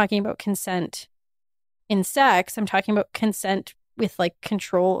not even talking about consent in sex. I'm talking about consent with like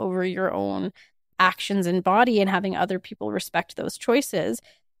control over your own actions and body and having other people respect those choices.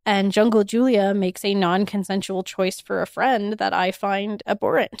 And Jungle Julia makes a non-consensual choice for a friend that I find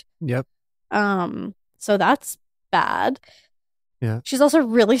abhorrent. Yep. So that's bad. Yeah. She's also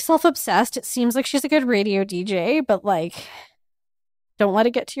really self-obsessed. It seems like she's a good radio DJ, but like, don't let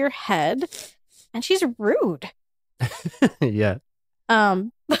it get to your head. And she's rude. Yeah. But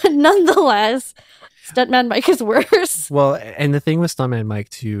nonetheless, Stuntman Mike is worse. Well, and the thing with Stuntman Mike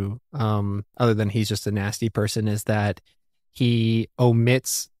too, other than he's just a nasty person, is that he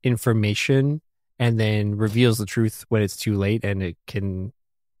omits information and then reveals the truth when it's too late, and it can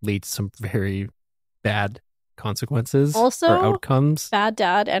lead to some very bad consequences Also, or outcomes. Bad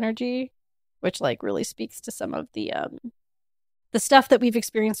dad energy, which like really speaks to some of the stuff that we've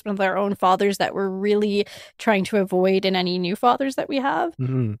experienced with our own fathers that we're really trying to avoid in any new fathers that we have.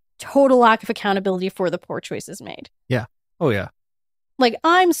 Mm-hmm. Total lack of accountability for the poor choices made. Yeah. Oh, yeah. Like,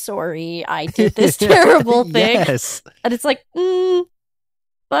 I'm sorry I did this terrible thing. Yes. And it's like,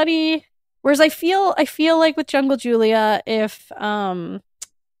 buddy. Whereas I feel like with Jungle Julia, if,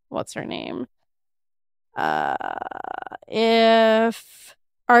 what's her name? If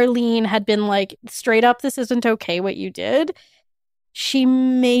Arlene had been like, straight up, this isn't okay what you did, she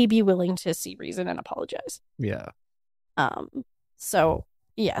may be willing to see reason and apologize. Yeah. So,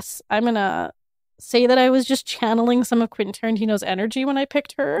 yes, I'm going to say that I was just channeling some of Quentin Tarantino's energy when I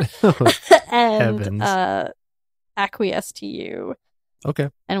picked her. And acquiesce to you. Okay.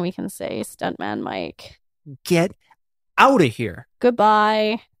 And we can say, Stuntman Mike, get out of here.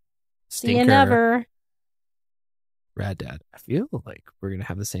 Goodbye. Stinker. See you never. Rad Dad. I feel like we're going to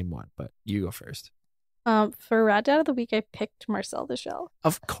have the same one, but you go first. For Rad Dad of the Week, I picked Marcel the Shell.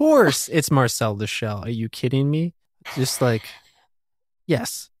 Of course it's Marcel the Shell. Are you kidding me? Just like,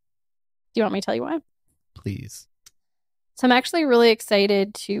 yes. Do you want me to tell you why? Please. So I'm actually really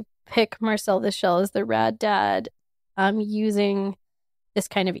excited to pick Marcel the Shell as the Rad Dad, using this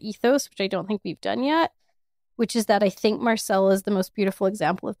kind of ethos, which I don't think we've done yet, which is that I think Marcel is the most beautiful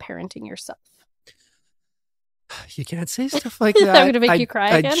example of parenting yourself. You can't say stuff like that. I'm going to make you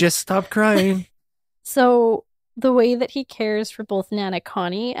cry again. I just stopped crying. So the way that he cares for both Nana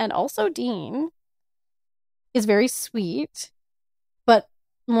Connie and also Dean is very sweet. But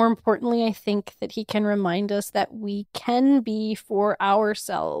more importantly, I think that he can remind us that we can be for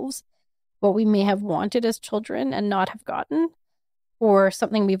ourselves what we may have wanted as children and not have gotten, or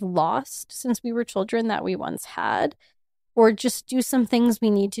something we've lost since we were children that we once had, or just do some things we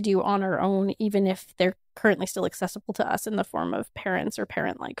need to do on our own, even if they're currently still accessible to us in the form of parents or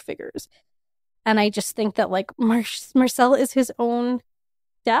parent-like figures. And I just think that, like, Marcel is his own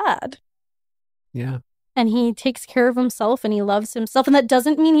dad. Yeah. And he takes care of himself and he loves himself. And that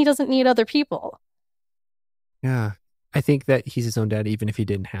doesn't mean he doesn't need other people. Yeah. I think that he's his own dad, even if he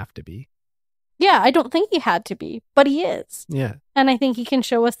didn't have to be. Yeah, I don't think he had to be, but he is. Yeah. And I think he can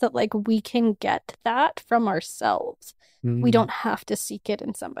show us that, like, we can get that from ourselves. Mm. We don't have to seek it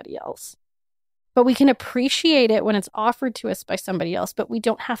in somebody else. But we can appreciate it when it's offered to us by somebody else, but we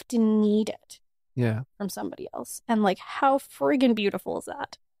don't have to need it. Yeah. From somebody else. And, like, how friggin' beautiful is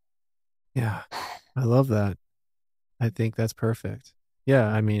that? Yeah. I love that. I think that's perfect. Yeah.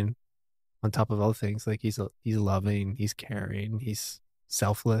 I mean, on top of all things, like, he's loving, he's caring, he's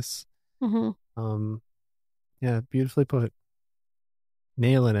selfless. Mm-hmm. Yeah, beautifully put.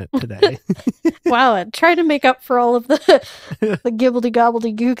 Nailing it today. Wow, I tried to make up for all of the gibbledy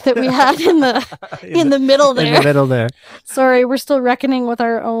gobbledy gook that we had in the middle there. In the middle there. Sorry, we're still reckoning with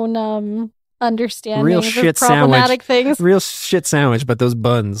our own understanding Real of shit problematic sandwich. things. Real shit sandwich, but those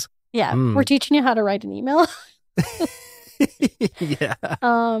buns. Yeah, we're teaching you how to write an email. Yeah.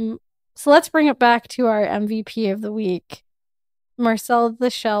 So let's bring it back to our MVP of the week. Marcel the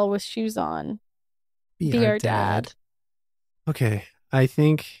Shell with shoes on. Be our dad. Okay. I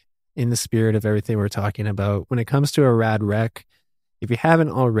think in the spirit of everything we're talking about, when it comes to a rad wreck, if you haven't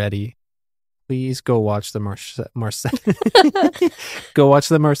already, please go watch the go watch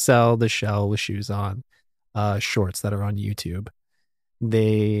the Marcel the Shell with Shoes On shorts that are on YouTube.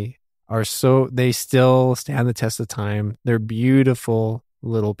 They still stand the test of time. They're beautiful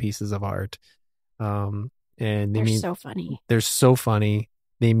little pieces of art. And they're so funny. They're so funny.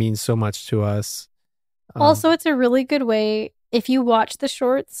 They mean so much to us. Also, it's a really good way, if you watch the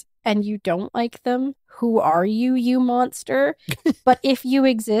shorts and you don't like them, who are you, you monster? But if you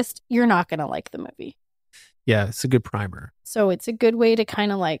exist, you're not going to like the movie. Yeah, it's a good primer. So it's a good way to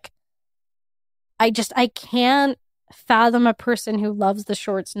kind of like, I can't fathom a person who loves the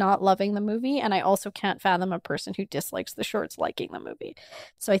shorts not loving the movie, and I also can't fathom a person who dislikes the shorts liking the movie.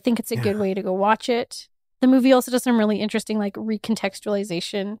 So I think it's a good way to go watch it. The movie also does some really interesting like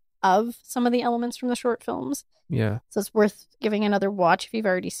recontextualization of some of the elements from the short films. Yeah. So it's worth giving another watch if you've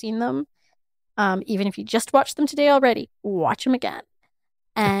already seen them. Even if you just watched them today already, watch them again.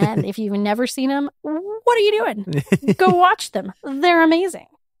 And if you've never seen them, what are you doing? Go watch them. They're amazing.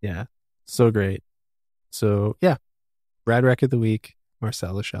 Yeah. So great. So yeah. Brad Rec of the Week,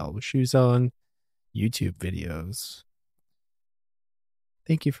 Marcel the Shell with Shoes On, YouTube videos.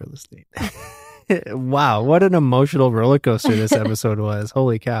 Thank you for listening. Wow, what an emotional roller coaster this episode was.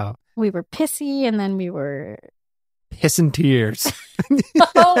 Holy cow. We were pissy and then we were... Piss and tears.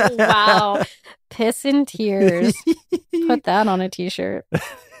 Oh, wow. Piss and tears. Put that on a t-shirt.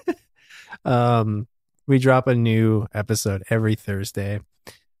 We drop a new episode every Thursday.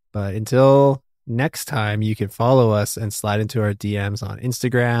 But until next time, you can follow us and slide into our DMs on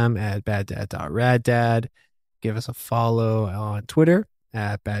Instagram at baddad.raddad. Give us a follow on Twitter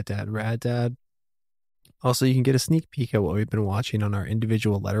at baddadраddad. Also, you can get a sneak peek at what we've been watching on our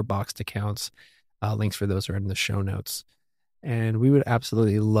individual Letterboxd accounts. Links for those are in the show notes. And we would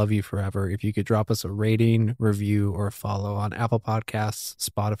absolutely love you forever if you could drop us a rating, review, or follow on Apple Podcasts,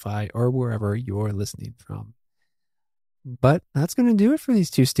 Spotify, or wherever you're listening from. But that's going to do it for these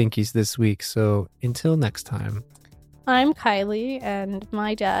two stinkies this week. So until next time. I'm Kylie, and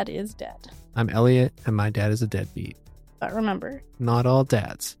my dad is dead. I'm Elliot, and my dad is a deadbeat. But remember, not all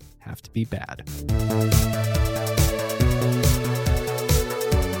dads have to be bad.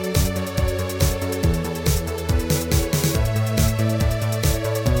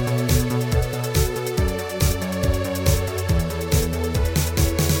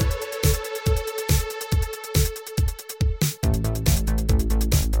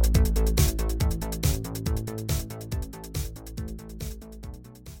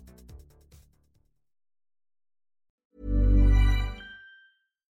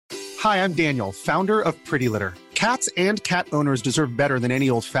 Hi, I'm Daniel, founder of Pretty Litter. Cats and cat owners deserve better than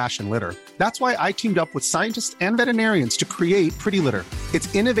any old-fashioned litter. That's why I teamed up with scientists and veterinarians to create Pretty Litter.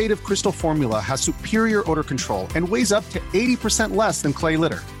 Its innovative crystal formula has superior odor control and weighs up to 80% less than clay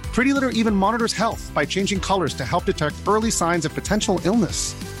litter. Pretty Litter even monitors health by changing colors to help detect early signs of potential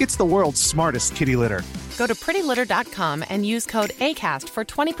illness. It's the world's smartest kitty litter. Go to prettylitter.com and use code ACAST for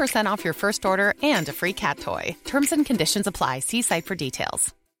 20% off your first order and a free cat toy. Terms and conditions apply. See site for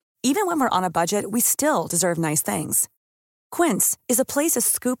details. Even when we're on a budget, we still deserve nice things. Quince is a place to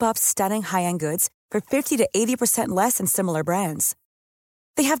scoop up stunning high-end goods for 50 to 80% less than similar brands.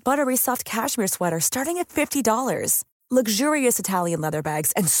 They have buttery soft cashmere sweaters starting at $50, luxurious Italian leather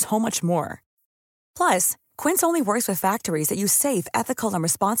bags, and so much more. Plus, Quince only works with factories that use safe, ethical, and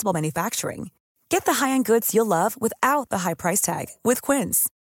responsible manufacturing. Get the high-end goods you'll love without the high price tag with Quince.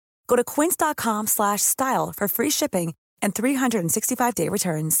 Go to quince.com/style for free shipping and 365-day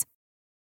returns.